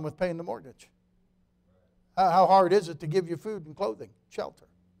the problem with paying the mortgage? How hard is it to give you food and clothing, shelter?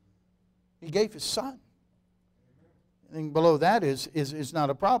 He gave His Son. Anything below that is not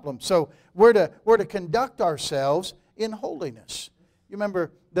a problem. So we're to conduct ourselves in holiness. You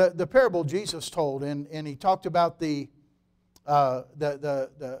remember the parable Jesus told, and He talked about the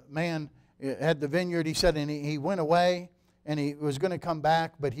man had the vineyard. He said, and he went away, and he was going to come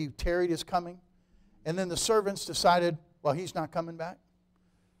back, but he tarried his coming. And then the servants decided, well, he's not coming back.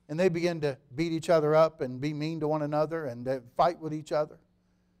 And they began to beat each other up and be mean to one another and fight with each other.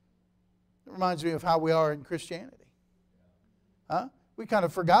 It reminds me of how we are in Christianity. Huh? We kind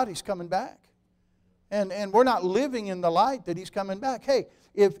of forgot He's coming back. And we're not living in the light that He's coming back. Hey,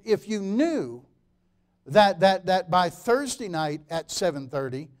 if you knew that by Thursday night at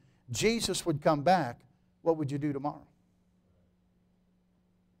 7:30, Jesus would come back, what would you do tomorrow?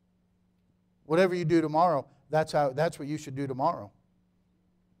 Whatever you do tomorrow, that's what you should do tomorrow.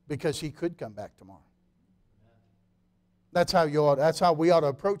 Because He could come back tomorrow. That's how we ought to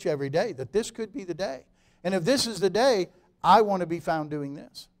approach every day, that this could be the day. And if this is the day, I want to be found doing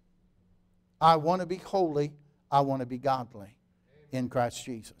this. I want to be holy. I want to be godly in Christ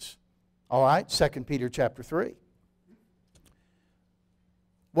Jesus. All right, 2 Peter chapter 3.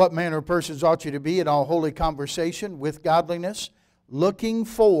 What manner of persons ought you to be in all holy conversation with godliness, looking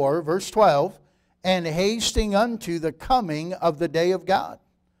for, verse 12, and hasting unto the coming of the day of God.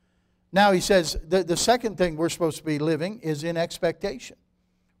 Now he says the second thing we're supposed to be living is in expectation.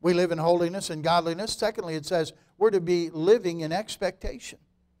 We live in holiness and godliness. Secondly, it says we're to be living in expectation.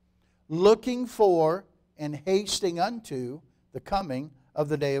 Looking for and hasting unto the coming of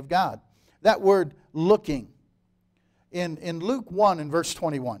the day of God. That word looking in Luke 1 and verse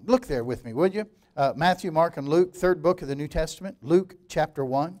 21. Look there with me, would you? Matthew, Mark, and Luke, third book of the New Testament. Luke chapter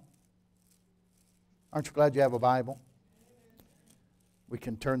 1. Aren't you glad you have a Bible? We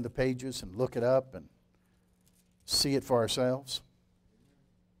can turn the pages and look it up and see it for ourselves.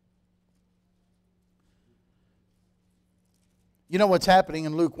 You know what's happening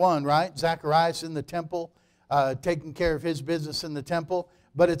in Luke 1, right? Zacharias in the temple, taking care of his business in the temple.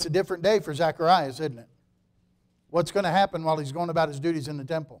 But it's a different day for Zacharias, isn't it? What's going to happen while he's going about his duties in the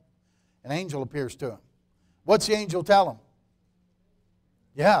temple? An angel appears to him. What's the angel tell him?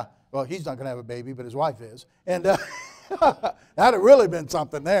 Yeah, well, he's not going to have a baby, but his wife is. And that'd have really been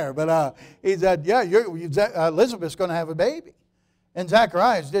something there. But he said, yeah, Elizabeth's going to have a baby. And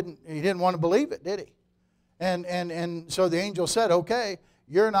Zacharias didn't want to believe it, did he? And so the angel said, okay,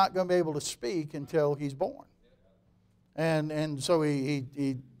 you're not going to be able to speak until he's born. And so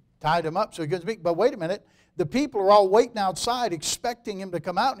he tied him up so he couldn't speak. But wait a minute, the people are all waiting outside expecting him to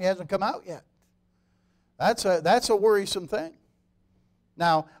come out, and he hasn't come out yet. That's a worrisome thing.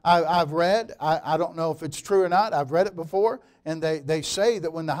 Now, I've read, I don't know if it's true or not, I've read it before, and they say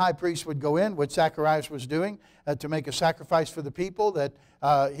that when the high priest would go in, what Zacharias was doing to make a sacrifice for the people, that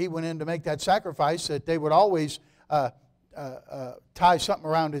he went in to make that sacrifice, that they would always tie something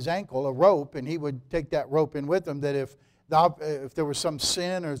around his ankle, a rope, and he would take that rope in with him, that if there was some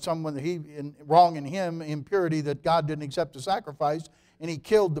sin or someone that wrong in him, impurity, that God didn't accept the sacrifice, and he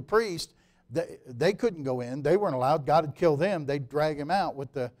killed the priest, they couldn't go in. They weren't allowed. God would kill them. They'd drag him out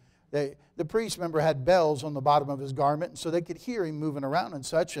with the priest, remember, had bells on the bottom of his garment, and so they could hear him moving around and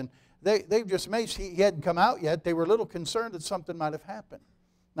such, and they were just amazed he hadn't come out yet. They were a little concerned that something might have happened.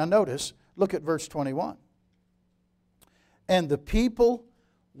 Now notice, look at verse 21. And the people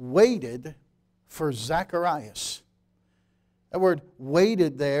waited for Zacharias. That word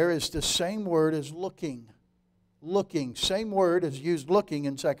waited there is the same word as looking. Looking. Same word as used looking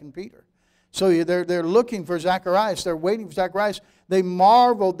in 2 Peter. So they're looking for Zacharias. They're waiting for Zacharias. They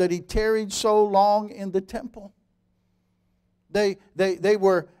marveled that he tarried so long in the temple. They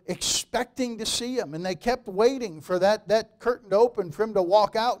were expecting to see him, and they kept waiting for that curtain to open for him to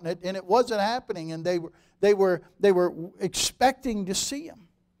walk out, and it wasn't happening, and they were expecting to see him.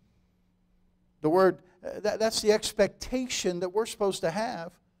 The word, that's the expectation that we're supposed to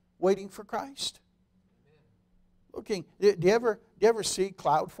have waiting for Christ. Looking, do you ever see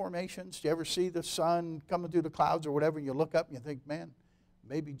cloud formations? Do you ever see the sun coming through the clouds or whatever, and you look up and you think, man,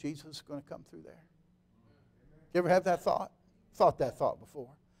 maybe Jesus is going to come through there? You ever have that thought? Thought that thought before.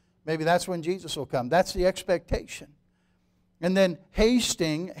 Maybe that's when Jesus will come. That's the expectation. And then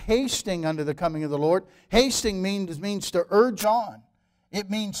hasting unto the coming of the Lord. Hasting means to urge on. It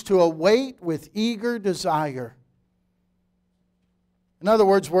means to await with eager desire. In other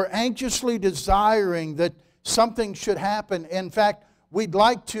words, we're anxiously desiring that something should happen. In fact, we'd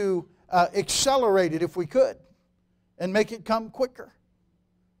like to accelerate it if we could and make it come quicker,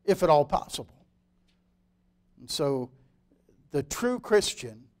 if at all possible. And so the true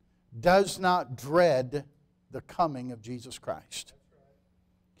Christian does not dread the coming of Jesus Christ.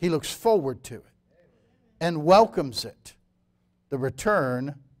 He looks forward to it and welcomes it, the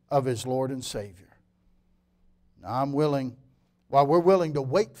return of his Lord and Savior. Now while we're willing to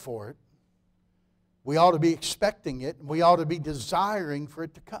wait for it, we ought to be expecting it, and we ought to be desiring for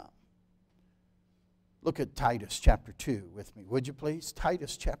it to come. Look at Titus chapter 2 with me, would you please?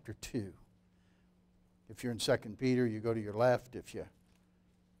 Titus chapter 2. If you're in 2 Peter, you go to your left. If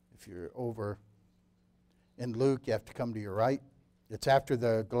you're over in Luke, you have to come to your right. It's after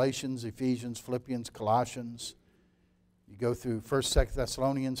the Galatians, Ephesians, Philippians, Colossians. You go through 1st, 2nd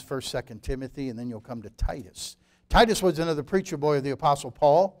Thessalonians, 1st, 2nd Timothy, and then you'll come to Titus. Titus was another preacher boy of the Apostle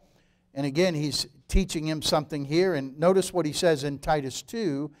Paul. And again, he's teaching him something here. And notice what he says in Titus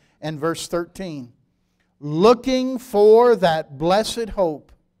 2 and verse 13. Looking for that blessed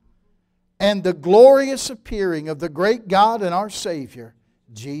hope and the glorious appearing of the great God and our Savior,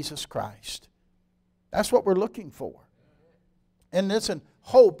 Jesus Christ. That's what we're looking for. And listen,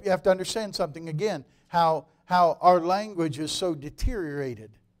 hope, you have to understand something again, how our language is so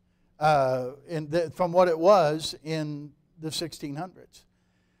deteriorated from what it was in the 1600s.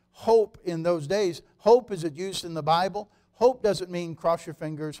 Hope in those days, hope as it used in the Bible, hope doesn't mean cross your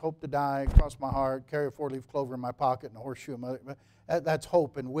fingers, hope to die, cross my heart, carry a 4-leaf clover in my pocket and a horseshoe. That's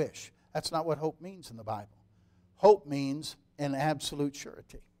hope and wish. That's not what hope means in the Bible. Hope means an absolute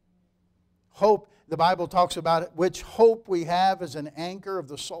surety. Hope, the Bible talks about it, which hope we have as an anchor of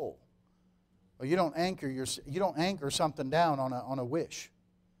the soul. Well, you don't anchor something down on a wish.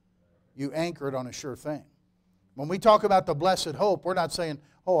 You anchor it on a sure thing. When we talk about the blessed hope, we're not saying,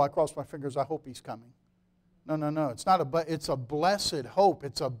 oh, I cross my fingers, I hope he's coming. No. It's a blessed hope.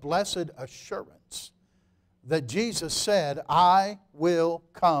 It's a blessed assurance that Jesus said, I will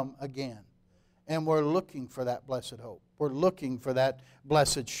come again. And we're looking for that blessed hope. We're looking for that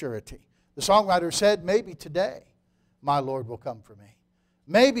blessed surety. The songwriter said, maybe today my Lord will come for me.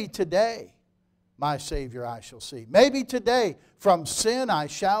 Maybe today my Savior I shall see. Maybe today from sin I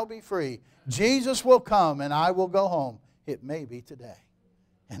shall be free. Jesus will come and I will go home. It may be today.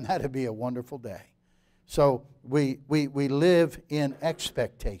 And that would be a wonderful day. So we live in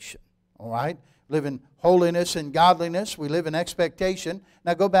expectation. All right? Live in holiness and godliness. We live in expectation.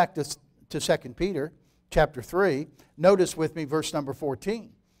 Now go back to 2 Peter chapter 3. Notice with me verse number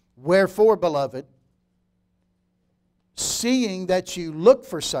 14. Wherefore, beloved, seeing that you look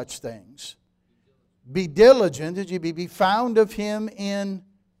for such things, be diligent that you be found of him in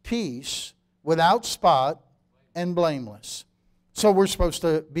peace, without spot, and blameless. So we're supposed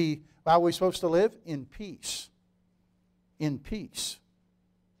to be, how are we supposed to live? In peace. In peace.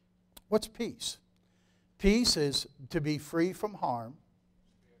 What's peace? Peace is to be free from harm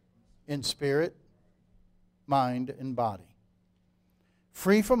in spirit, mind, and body.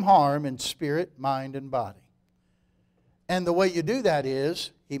 Free from harm in spirit, mind, and body. And the way you do that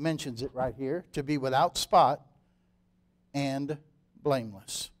is, he mentions it right here, to be without spot and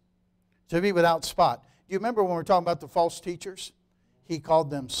blameless. To be without spot. Do you remember when we were talking about the false teachers? He called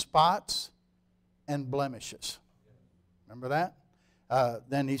them spots and blemishes. Remember that?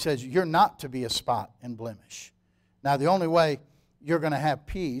 Then he says, you're not to be a spot and blemish. Now, the only way you're going to have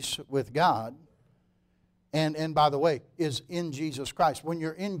peace with God, and by the way, is in Jesus Christ. When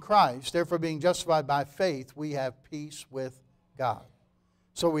you're in Christ, therefore being justified by faith, we have peace with God.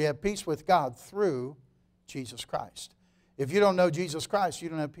 So we have peace with God through Jesus Christ. If you don't know Jesus Christ, you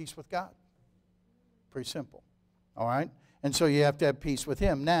don't have peace with God. Pretty simple. All right? And so you have to have peace with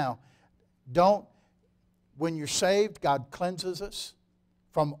Him. Now, when you're saved, God cleanses us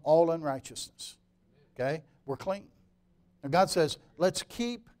from all unrighteousness. Okay? We're clean. And God says, let's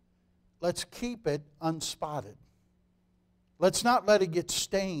keep it unspotted. Let's not let it get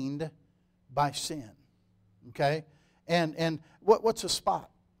stained by sin. Okay? And what's a spot?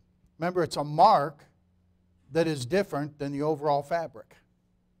 Remember, it's a mark that is different than the overall fabric.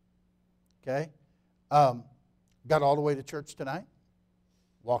 Okay? Got all the way to church tonight.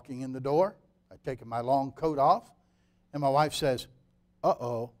 Walking in the door. I've taken my long coat off. And my wife says,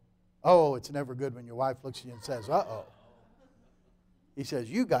 uh-oh. Oh, it's never good when your wife looks at you and says, uh-oh. He says,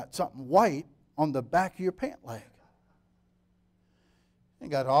 you got something white on the back of your pant leg.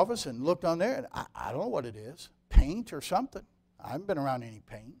 And got off us and looked on there, and I don't know what it is. Paint or something. I haven't been around any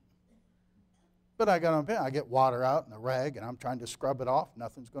paint. But I got on paint. I get water out in a rag, and I'm trying to scrub it off.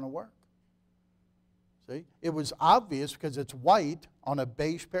 Nothing's going to work. See? It was obvious because it's white on a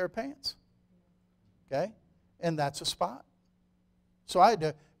beige pair of pants. Okay? And that's a spot. So I had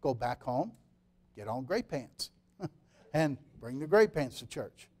to go back home, get on gray pants, and bring the gray pants to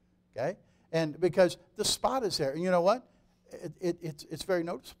church. Okay? And because the spot is there. And you know what? It's very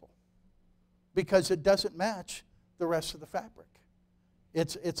noticeable. Because it doesn't match the rest of the fabric.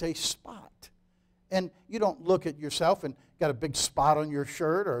 It's a spot. And you don't look at yourself and got a big spot on your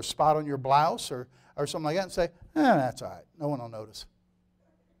shirt or a spot on your blouse or something like that and say, that's all right. No one will notice.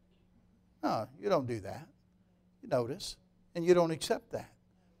 No, you don't do that. You notice, and you don't accept that.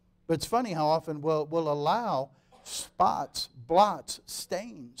 But it's funny how often we'll allow spots, blots,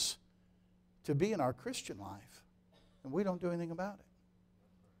 stains to be in our Christian life, and we don't do anything about it.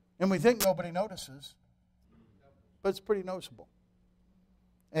 And we think nobody notices, but it's pretty noticeable.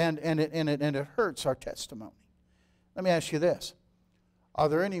 And it hurts our testimony. Let me ask you this. Are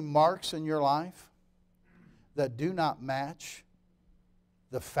there any marks in your life that do not match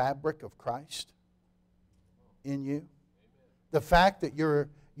the fabric of Christ in you? The fact that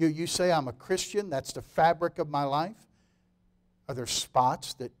you say, I'm a Christian, that's the fabric of my life. Are there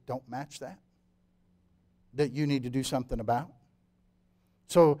spots that don't match that you need to do something about?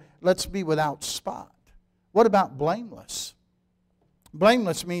 So let's be without spot. What about blameless?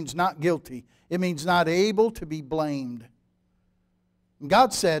 Blameless means not guilty. It means not able to be blamed. And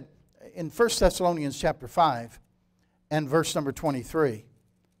God said in 1 Thessalonians chapter 5 and verse number 23,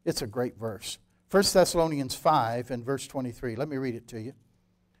 it's a great verse. 1 Thessalonians 5 and verse 23. Let me read it to you.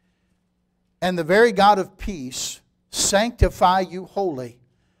 And the very God of peace sanctify you wholly.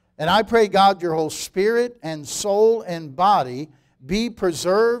 And I pray, God, your whole spirit and soul and body be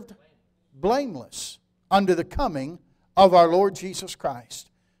preserved blameless unto the coming of our Lord Jesus Christ.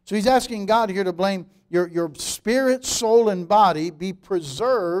 So he's asking God here to blame your spirit, soul, and body be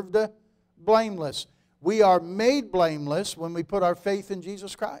preserved blameless. We are made blameless when we put our faith in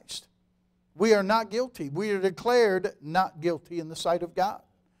Jesus Christ. We are not guilty. We are declared not guilty in the sight of God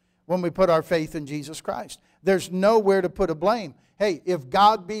when we put our faith in Jesus Christ. There's nowhere to put a blame. Hey, if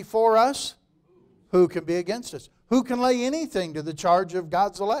God be for us, who can be against us? Who can lay anything to the charge of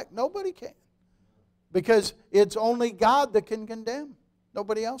God's elect? Nobody can. Because it's only God that can condemn.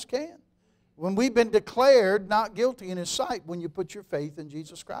 Nobody else can. When we've been declared not guilty in His sight when you put your faith in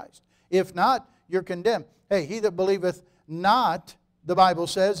Jesus Christ. If not, you're condemned. Hey, he that believeth not, the Bible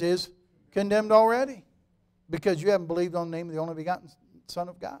says, is condemned already. Because you haven't believed on the name of the only begotten Son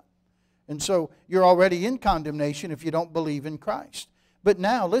of God. And so you're already in condemnation if you don't believe in Christ. But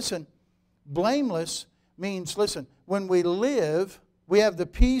now, listen, blameless means, listen, when we live, we have the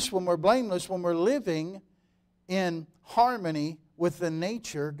peace when we're blameless, when we're living in harmony with the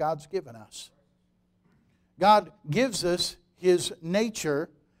nature God's given us. God gives us His nature,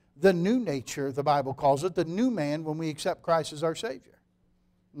 the new nature, the Bible calls it, the new man when we accept Christ as our Savior.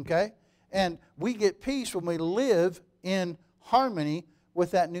 Okay? And we get peace when we live in harmony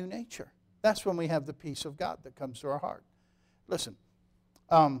with that new nature. That's when we have the peace of God that comes to our heart. Listen,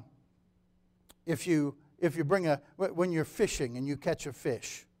 if you when you're fishing and you catch a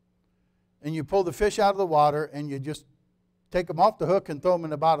fish, and you pull the fish out of the water and you just take him off the hook and throw him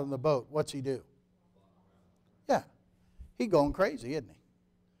in the bottom of the boat, what's he do? Yeah, he's going crazy, isn't he?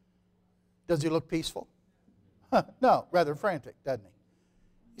 Does he look peaceful? No, rather frantic, doesn't he?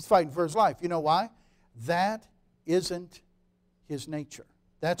 He's fighting for his life. You know why? That isn't his nature.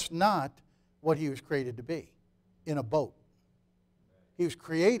 That's not what he was created to be, in a boat. He was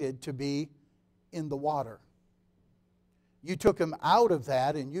created to be in the water. You took him out of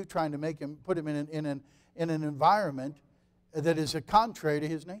that, and you trying to put him in an environment that is contrary to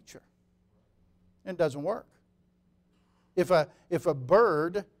his nature. And it doesn't work. If a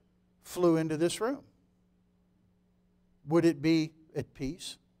bird flew into this room, would it be at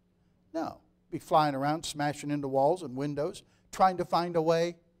peace? No. Be flying around, smashing into walls and windows, trying to find a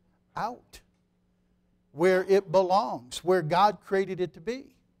way out where it belongs, where God created it to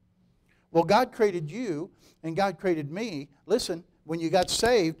be. Well, God created you and God created me. Listen, when you got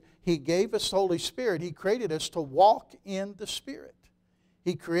saved, He gave us the Holy Spirit. He created us to walk in the Spirit.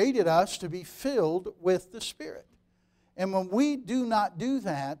 He created us to be filled with the Spirit. And when we do not do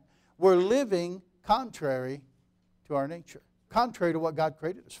that, we're living contrary to our nature, contrary to what God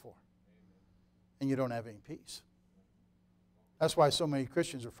created us for. And you don't have any peace. That's why so many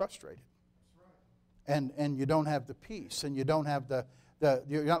Christians are frustrated. And you don't have the peace, and you don't have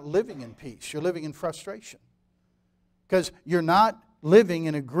you're not living in peace. You're living in frustration. Because you're not living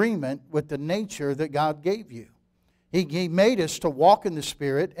in agreement with the nature that God gave you. He made us to walk in the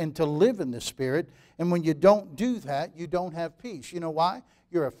Spirit and to live in the Spirit. And when you don't do that, you don't have peace. You know why?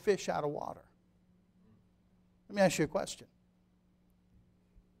 You're a fish out of water. Let me ask you a question.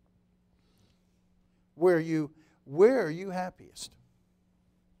 Where are you happiest?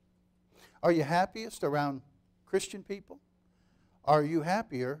 Are you happiest around Christian people? Are you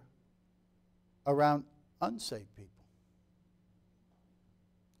happier around unsaved people?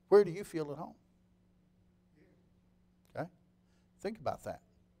 Where do you feel at home? Okay? Think about that.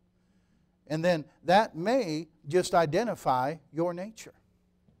 And then that may just identify your nature.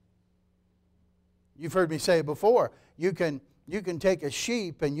 You've heard me say it before. You can take a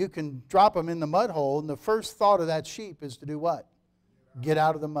sheep and you can drop them in the mud hole, and the first thought of that sheep is to do what? Get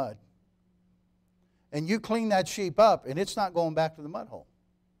out of the mud. And you clean that sheep up, and it's not going back to the mud hole.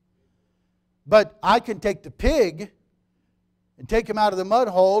 But I can take the pig and take him out of the mud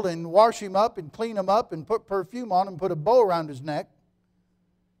hole and wash him up and clean him up and put perfume on him and put a bow around his neck.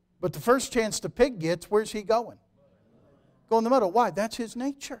 But the first chance the pig gets, where's he going? Go in the mud hole. Why? That's his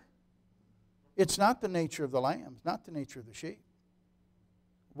nature. It's not the nature of the lamb. It's not the nature of the sheep.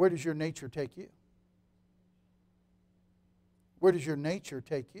 Where does your nature take you? Where does your nature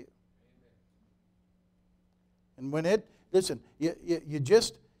take you? And when it, listen, you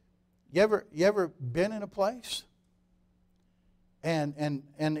ever been in a place and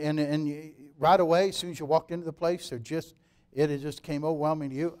right away, as soon as you walked into the place, it just came overwhelming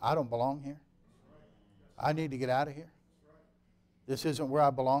to you. I don't belong here. I need to get out of here. This isn't where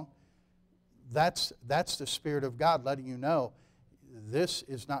I belong. That's the Spirit of God letting you know this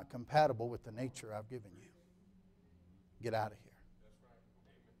is not compatible with the nature I've given you. Get out of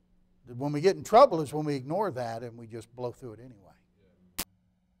here. When we get in trouble is when we ignore that and we just blow through it anyway.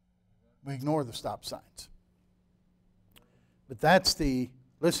 We ignore the stop signs. But that's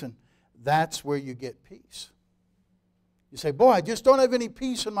where you get peace. You say, boy, I just don't have any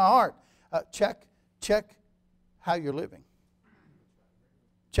peace in my heart. Check how you're living.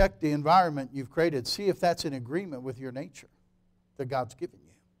 Check the environment you've created. See if that's in agreement with your nature that God's given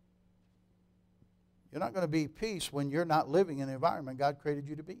you. You're not going to be at peace when you're not living in the environment God created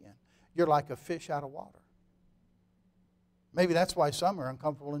you to be in. You're like a fish out of water. Maybe that's why some are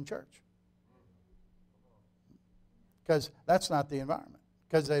uncomfortable in church. Because that's not the environment.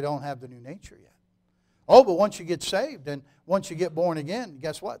 Because they don't have the new nature yet. Oh, but once you get saved and once you get born again,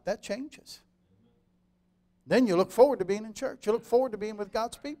 guess what? That changes. Then you look forward to being in church. You look forward to being with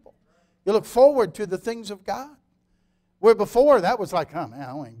God's people. You look forward to the things of God. Where before that was like, oh man, I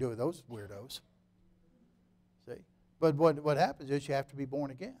don't want to do with those weirdos. See? But what happens is you have to be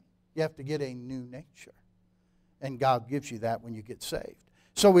born again. You have to get a new nature. And God gives you that when you get saved.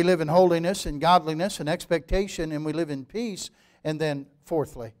 So we live in holiness and godliness and expectation, and we live in peace. And then,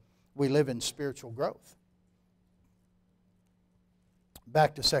 fourthly, we live in spiritual growth.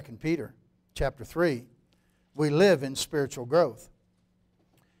 Back to 2 Peter chapter 3. We live in spiritual growth.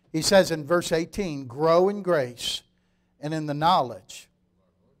 He says in verse 18, grow in grace and in the knowledge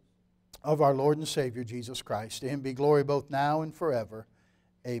of our Lord and Savior Jesus Christ. To Him be glory both now and forever.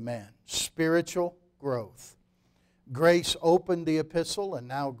 Amen. Spiritual growth. Grace opened the epistle, and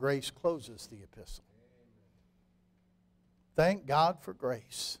now grace closes the epistle. Thank God for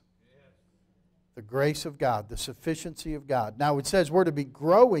grace. The grace of God, the sufficiency of God. Now it says we're to be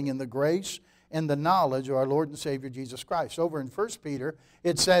growing in the grace and the knowledge of our Lord and Savior Jesus Christ. Over in 1 Peter,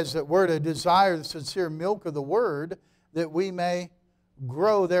 it says that we're to desire the sincere milk of the Word that we may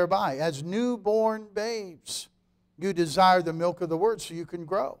grow thereby. As newborn babes, you desire the milk of the Word so you can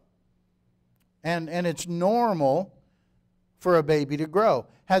grow. And it's normal for a baby to grow.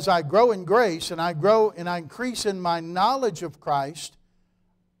 As I grow in grace and I grow and I increase in my knowledge of Christ,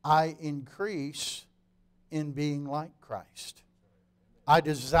 I increase in being like Christ. I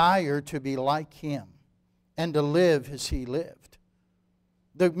desire to be like Him and to live as He lived.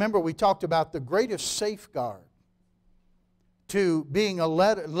 Remember, we talked about the greatest safeguard to being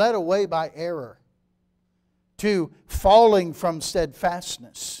led away by error, to falling from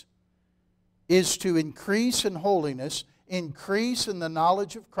steadfastness, is to increase in holiness, increase in the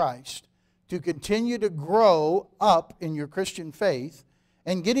knowledge of Christ, to continue to grow up in your Christian faith,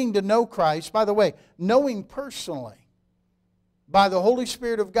 and getting to know Christ, by the way, knowing personally, by the Holy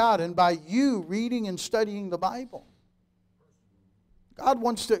Spirit of God and by you reading and studying the Bible. God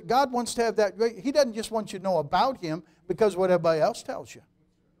wants to have that. He doesn't just want you to know about Him because what everybody else tells you.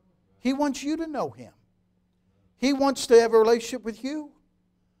 He wants you to know Him. He wants to have a relationship with you.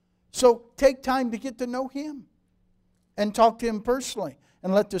 So take time to get to know Him and talk to Him personally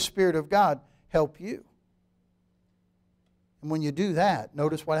and let the Spirit of God help you. And when you do that,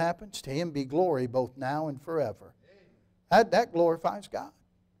 notice what happens. To Him be glory both now and forever. That glorifies God.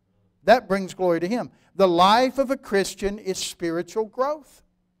 That brings glory to Him. The life of a Christian is spiritual growth.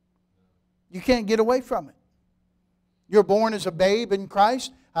 You can't get away from it. You're born as a babe in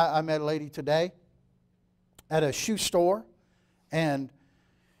Christ. I met a lady today at a shoe store, and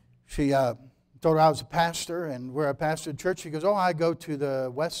she told her I was a pastor, and we're a pastored church. She goes, oh, I go to the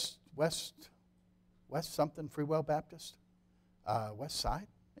West West something, Freewell Baptist, West Side,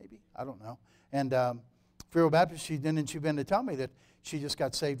 maybe, I don't know. And Freewell Baptist, she'd been to tell me that she just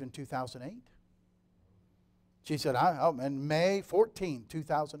got saved in 2008. She said, in May 14,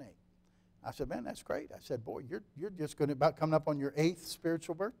 2008. I said, man, that's great. I said, boy, you're just going to about coming up on your 8th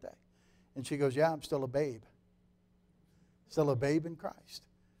spiritual birthday. And she goes, yeah, I'm still a babe. Still a babe in Christ.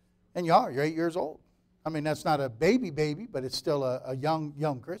 And you are. You're 8 years old. I mean, that's not a baby, but it's still a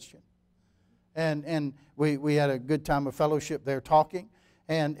young Christian. And we had a good time of fellowship there talking.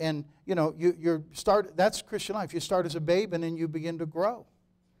 And you know, you start, that's Christian life. You start as a babe and then you begin to grow.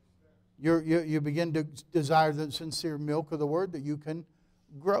 You begin to desire the sincere milk of the Word that you can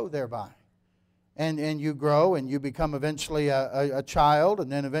grow thereby. And you grow and you become eventually a child,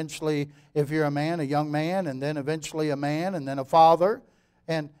 and then eventually, if you're a man, a young man, and then eventually a man, and then a father.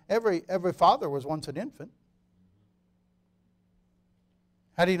 And every father was once an infant.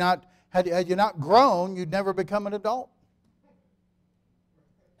 Had you not grown, you'd never become an adult.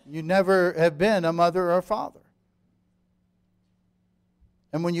 You'd never have been a mother or a father.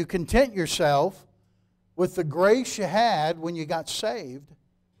 And when you content yourself with the grace you had when you got saved,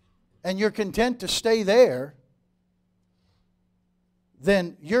 and you're content to stay there,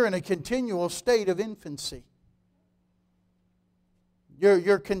 then you're in a continual state of infancy.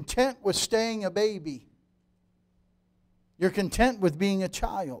 You're content with staying a baby. You're content with being a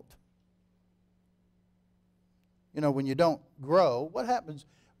child. You know, when you don't grow, what happens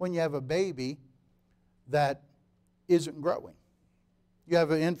when you have a baby that isn't growing? You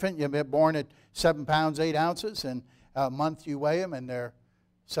have an infant, you've been born at 7 pounds, 8 ounces, and a month you weigh them and they're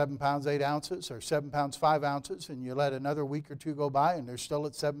 7 pounds, 8 ounces, or 7 pounds, 5 ounces, and you let another week or two go by and they're still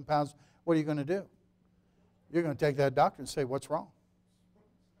at 7 pounds. What are you going to do? You're going to take that doctor and say, what's wrong?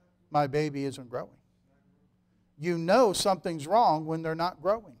 My baby isn't growing. You know something's wrong when they're not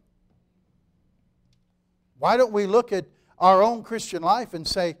growing. Why don't we look at our own Christian life and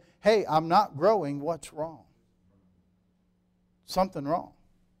say, hey, I'm not growing, what's wrong? Something wrong.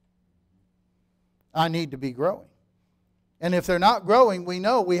 I need to be growing. And if they're not growing, we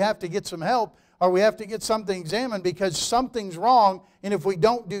know we have to get some help, or we have to get something examined, because something's wrong, and if we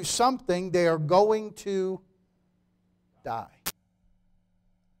don't do something, they are going to die.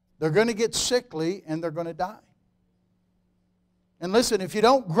 They're going to get sickly and they're going to die. And listen, if you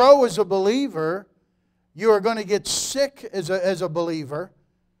don't grow as a believer, you are going to get sick as a believer,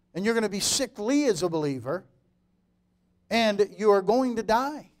 and you're going to be sickly as a believer, and you are going to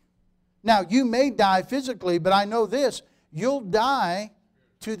die. Now, you may die physically, but I know this, you'll die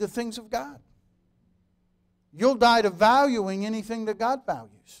to the things of God. You'll die to valuing anything that God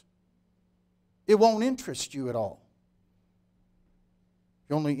values. It won't interest you at all.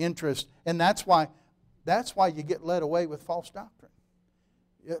 Your only interest, and that's why you get led away with false doctrine.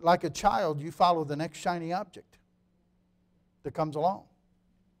 Like a child, you follow the next shiny object that comes along.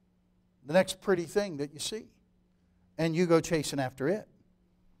 The next pretty thing that you see. And you go chasing after it.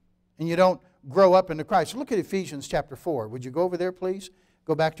 And you don't grow up into Christ. Look at Ephesians chapter 4. Would you go over there, please?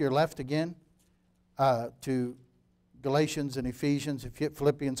 Go back to your left again. To Galatians and Ephesians. If you hit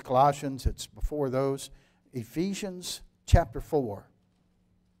Philippians, Colossians, it's before those. Ephesians chapter 4.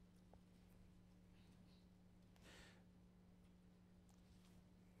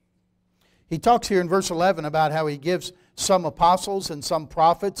 He talks here in verse 11 about how he gives some apostles and some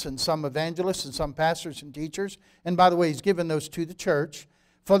prophets and some evangelists and some pastors and teachers. And by the way, he's given those to the church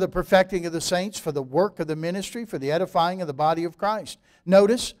for the perfecting of the saints, for the work of the ministry, for the edifying of the body of Christ.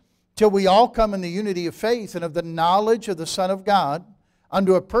 Notice, till we all come in the unity of faith and of the knowledge of the Son of God,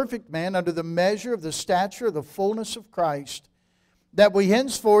 unto a perfect man, under the measure of the stature of the fullness of Christ, that we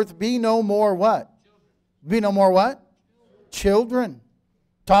henceforth be no more what? Be no more what? Children.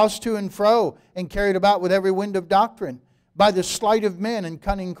 Tossed to and fro and carried about with every wind of doctrine, by the sleight of men and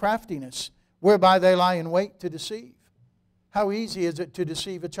cunning craftiness, whereby they lie in wait to deceive. How easy is it to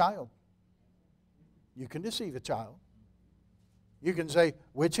deceive a child? You can deceive a child. You can say,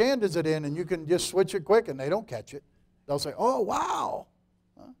 which hand is it in? And you can just switch it quick and they don't catch it. They'll say, oh, wow.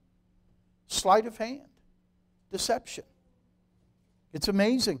 Huh? Sleight of hand. Deception. It's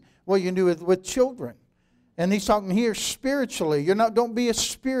amazing what you can do with children. And he's talking here spiritually. Don't be a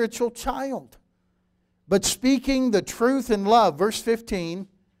spiritual child. But speaking the truth in love, verse 15,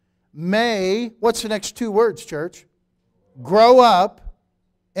 may, what's the next two words, church? Grow up.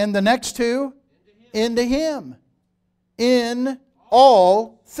 And the next two? Into Him. In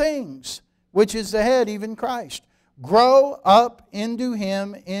all things, which is the head, even Christ. Grow up into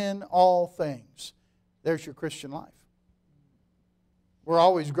Him in all things. There's your Christian life. We're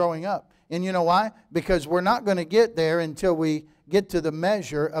always growing up. And you know why? Because we're not going to get there until we get to the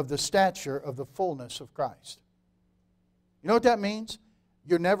measure of the stature of the fullness of Christ. You know what that means?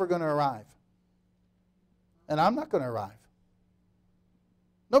 You're never going to arrive. And I'm not going to arrive.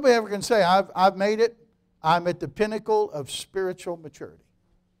 Nobody ever can say, I've made it. I'm at the pinnacle of spiritual maturity.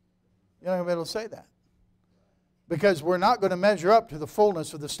 You're not going to be able to say that. Because we're not going to measure up to the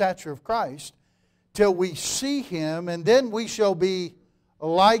fullness of the stature of Christ till we see Him, and then we shall be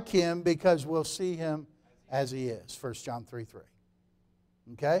like Him because we'll see Him as He is. 1 John 3:3.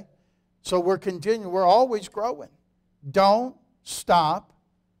 Okay? So we're continuing. We're always growing. Don't stop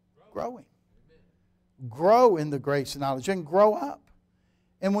growing. Grow in the grace and knowledge and grow up.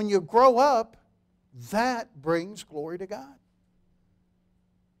 And when you grow up, that brings glory to God.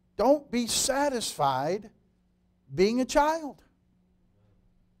 Don't be satisfied being a child.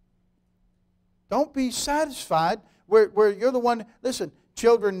 Don't be satisfied where you're the one. Listen,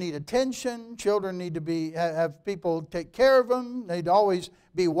 children need attention. Children need to have people take care of them. They'd always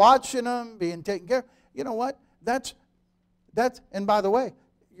be watching them, being taken care of. You know what? That's and by the way,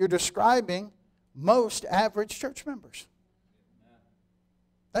 you're describing most average church members.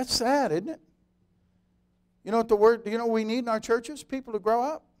 That's sad, isn't it? You know what you know what we need in our churches? People to grow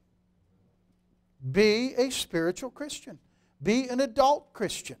up. Be a spiritual Christian. Be an adult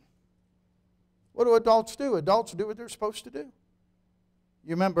Christian. What do adults do? Adults do what they're supposed to do.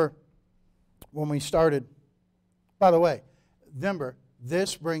 You remember when we started, by the way, remember,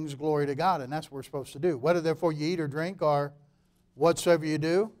 this brings glory to God, and that's what we're supposed to do. Whether therefore you eat or drink or whatsoever you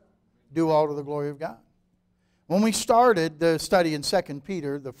do all to the glory of God. When we started the study in 2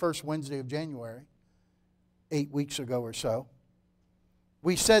 Peter, the first Wednesday of January, 8 weeks ago or so,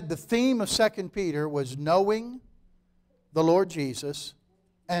 we said the theme of 2 Peter was knowing the Lord Jesus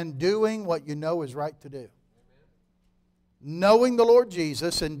and doing what you know is right to do. Knowing the Lord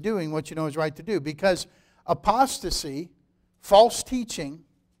Jesus and doing what you know is right to do. Because apostasy, false teaching,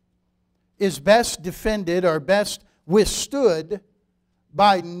 is best defended or best withstood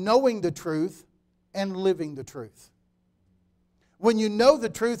by knowing the truth and living the truth. When you know the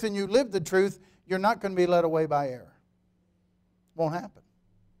truth and you live the truth, you're not going to be led away by error. Won't happen.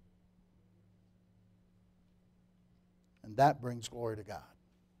 And that brings glory to God.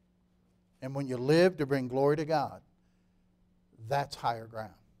 And when you live to bring glory to God, that's higher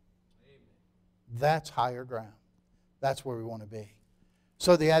ground. That's higher ground. That's where we want to be.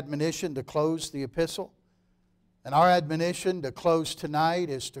 So the admonition to close the epistle, and our admonition to close tonight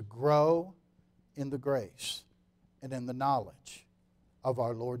is to grow in the grace and in the knowledge of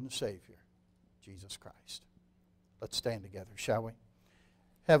our Lord and Savior, Jesus Christ. Let's stand together, shall we?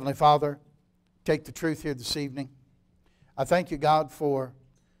 Heavenly Father, take the truth here this evening. I thank you, God, for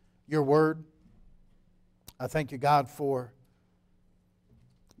your word. I thank you, God, for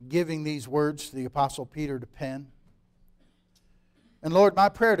giving these words to the Apostle Peter to pen. And Lord, my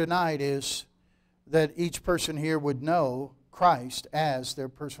prayer tonight is that each person here would know Christ as their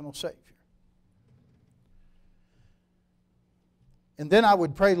personal Savior. And then I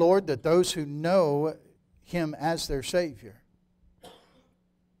would pray, Lord, that those who know Him as their Savior,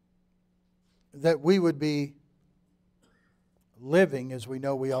 that we would be living as we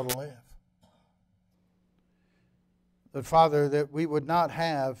know we ought to live. That, Father, that we would not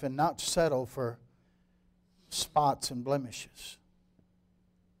have and not settle for spots and blemishes.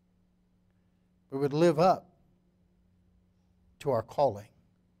 We would live up to our calling.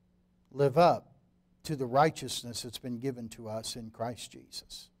 Live up to the righteousness that's been given to us in Christ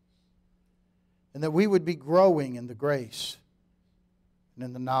Jesus. And that we would be growing in the grace and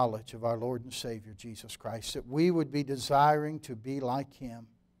in the knowledge of our Lord and Savior, Jesus Christ. That we would be desiring to be like Him.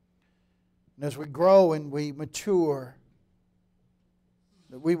 And as we grow and we mature,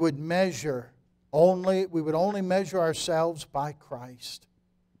 that we would we would only measure ourselves by Christ.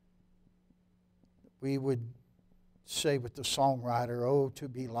 We would say with the songwriter, oh, to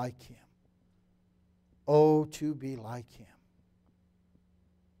be like Him. Oh, to be like Him.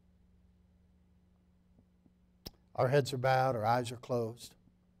 Our heads are bowed, our eyes are closed.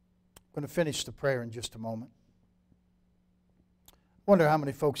 I'm going to finish the prayer in just a moment. I wonder how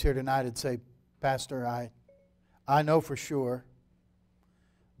many folks here tonight would say, Pastor, I know for sure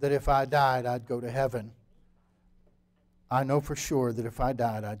that if I died, I'd go to heaven. I know for sure that if I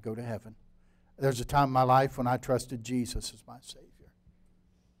died, I'd go to heaven. There's a time in my life when I trusted Jesus as my Savior.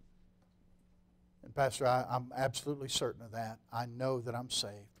 And Pastor, I'm absolutely certain of that. I know that I'm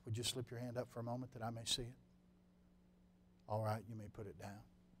saved. Would you slip your hand up for a moment that I may see it? All right, you may put it down.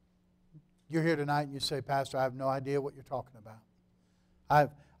 You're here tonight and you say, Pastor, I have no idea what you're talking about.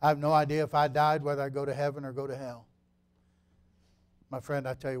 I have no idea if I died whether I go to heaven or go to hell. My friend,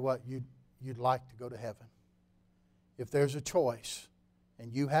 I tell you what, you'd like to go to heaven. If there's a choice,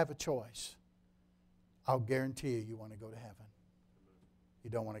 and you have a choice, I'll guarantee you want to go to heaven. You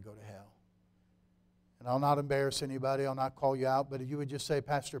don't want to go to hell. And I'll not embarrass anybody. I'll not call you out. But if you would just say,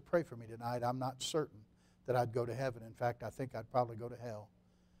 Pastor, pray for me tonight. I'm not certain that I'd go to heaven. In fact, I think I'd probably go to hell.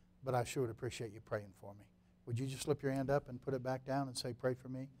 But I sure would appreciate you praying for me. Would you just slip your hand up and put it back down and say, pray for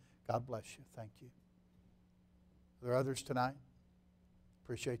me? God bless you. Thank you. Are there others tonight?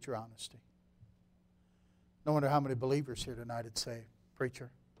 Appreciate your honesty. No wonder how many believers here tonight would say, Preacher,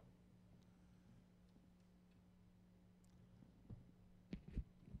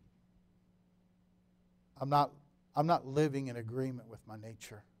 I'm not living in agreement with my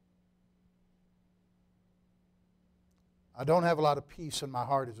nature. I don't have a lot of peace in my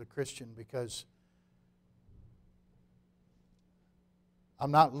heart as a Christian because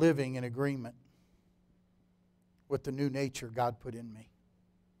I'm not living in agreement with the new nature God put in me.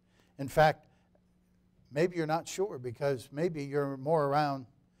 In fact, maybe you're not sure because maybe you're more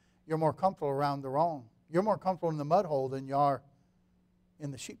comfortable around the wrong. You're more comfortable in the mud hole than you are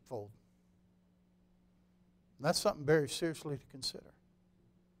in the sheepfold. And that's something very seriously to consider.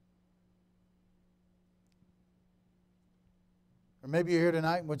 Or maybe you're here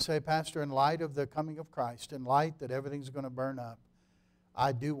tonight and would say, Pastor, in light of the coming of Christ, in light that everything's going to burn up,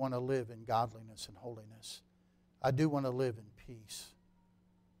 I do want to live in godliness and holiness. I do want to live in peace.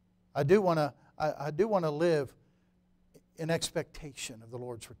 I do want to live in expectation of the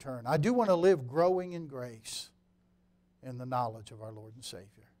Lord's return. I do want to live growing in grace in the knowledge of our Lord and Savior.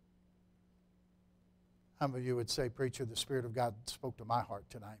 How many of you would say, Preacher, the Spirit of God spoke to my heart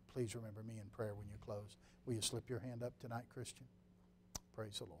tonight. Please remember me in prayer when you close. Will you slip your hand up tonight, Christian?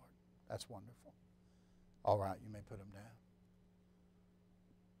 Praise the Lord. That's wonderful. All right, you may put them down.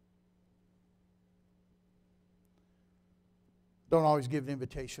 Don't always give an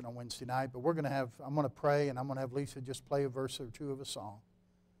invitation on Wednesday night, but I'm going to pray, and I'm going to have Lisa just play a verse or two of a song.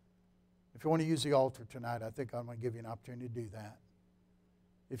 If you want to use the altar tonight, I think I'm going to give you an opportunity to do that.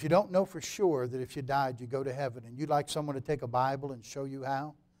 If you don't know for sure that if you died, you go to heaven, and you'd like someone to take a Bible and show you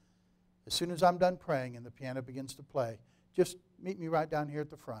how, as soon as I'm done praying and the piano begins to play, just meet me right down here at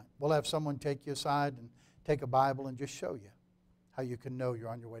the front. We'll have someone take you aside and take a Bible and just show you how you can know you're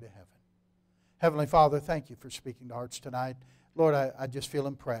on your way to heaven. Heavenly Father, thank you for speaking to hearts tonight. Lord, I just feel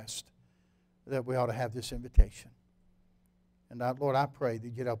impressed that we ought to have this invitation. And Lord, I pray that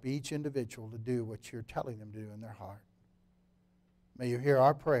you'd help each individual to do what you're telling them to do in their heart. May you hear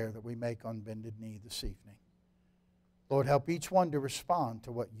our prayer that we make on bended knee this evening. Lord, help each one to respond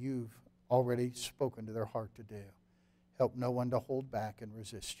to what you've already spoken to their heart to do. Help no one to hold back and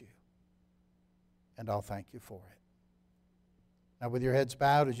resist you. And I'll thank you for it. Now, with your heads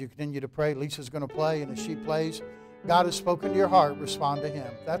bowed, as you continue to pray, Lisa's going to play, and as she plays, God has spoken to your heart. Respond to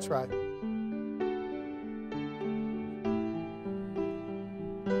Him. That's right.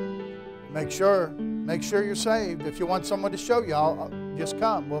 Make sure you're saved. If you want someone to show you, I'll just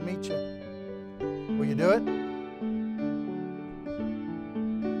come. We'll meet you. Will you do it?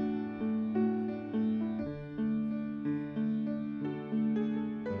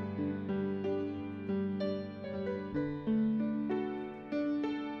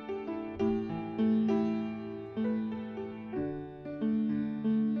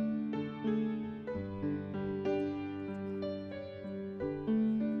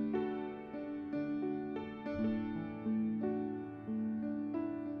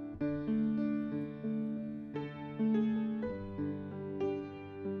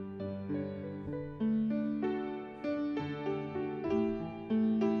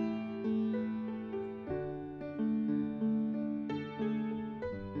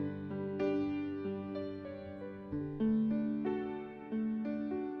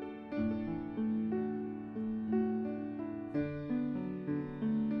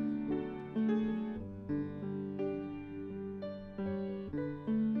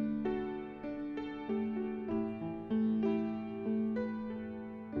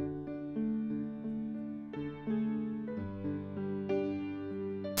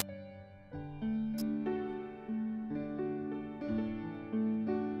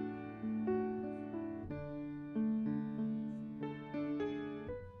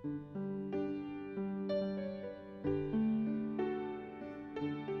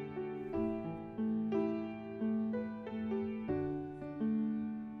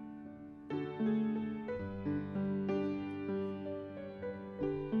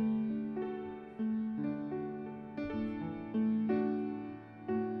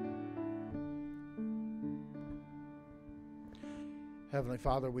 Heavenly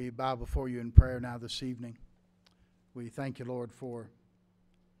Father, we bow before you in prayer now this evening. We thank you, Lord, for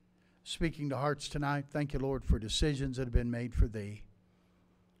speaking to hearts tonight. Thank you, Lord, for decisions that have been made for Thee.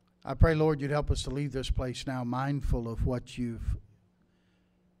 I pray, Lord, You'd help us to leave this place now mindful of what You've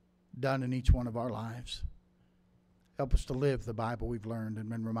done in each one of our lives. Help us to live the Bible we've learned and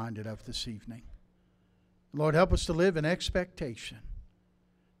been reminded of this evening. Lord, help us to live in expectation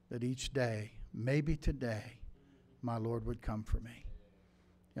that each day, maybe today, my Lord would come for me.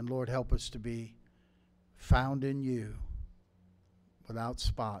 And Lord, help us to be found in You without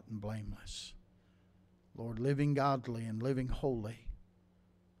spot and blameless. Lord, living godly and living holy,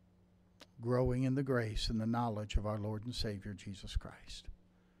 growing in the grace and the knowledge of our Lord and Savior, Jesus Christ.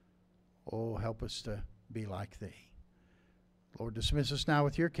 Oh, help us to be like Thee. Lord, dismiss us now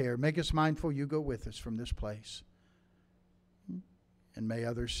with Your care. Make us mindful You go with us from this place. And may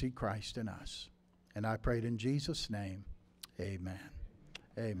others see Christ in us. And I prayed in Jesus' name. Amen.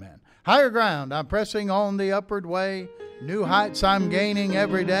 Amen. Higher ground, I'm pressing on the upward way. New heights I'm gaining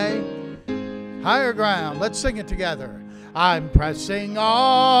every day. Higher ground, let's sing it together. I'm pressing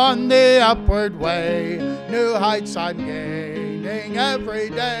on the upward way. New heights I'm gaining every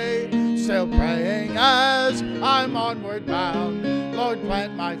day. Still praying as I'm onward bound. Lord,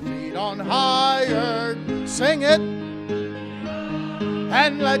 plant my feet on higher. Sing it.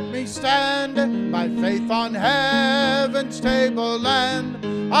 And let me stand by faith on heaven's tableland,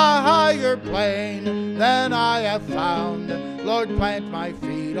 a higher plane than I have found. Lord, plant my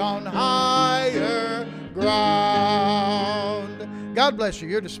feet on higher ground. God bless you.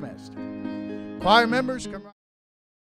 You're dismissed. Choir members, come right.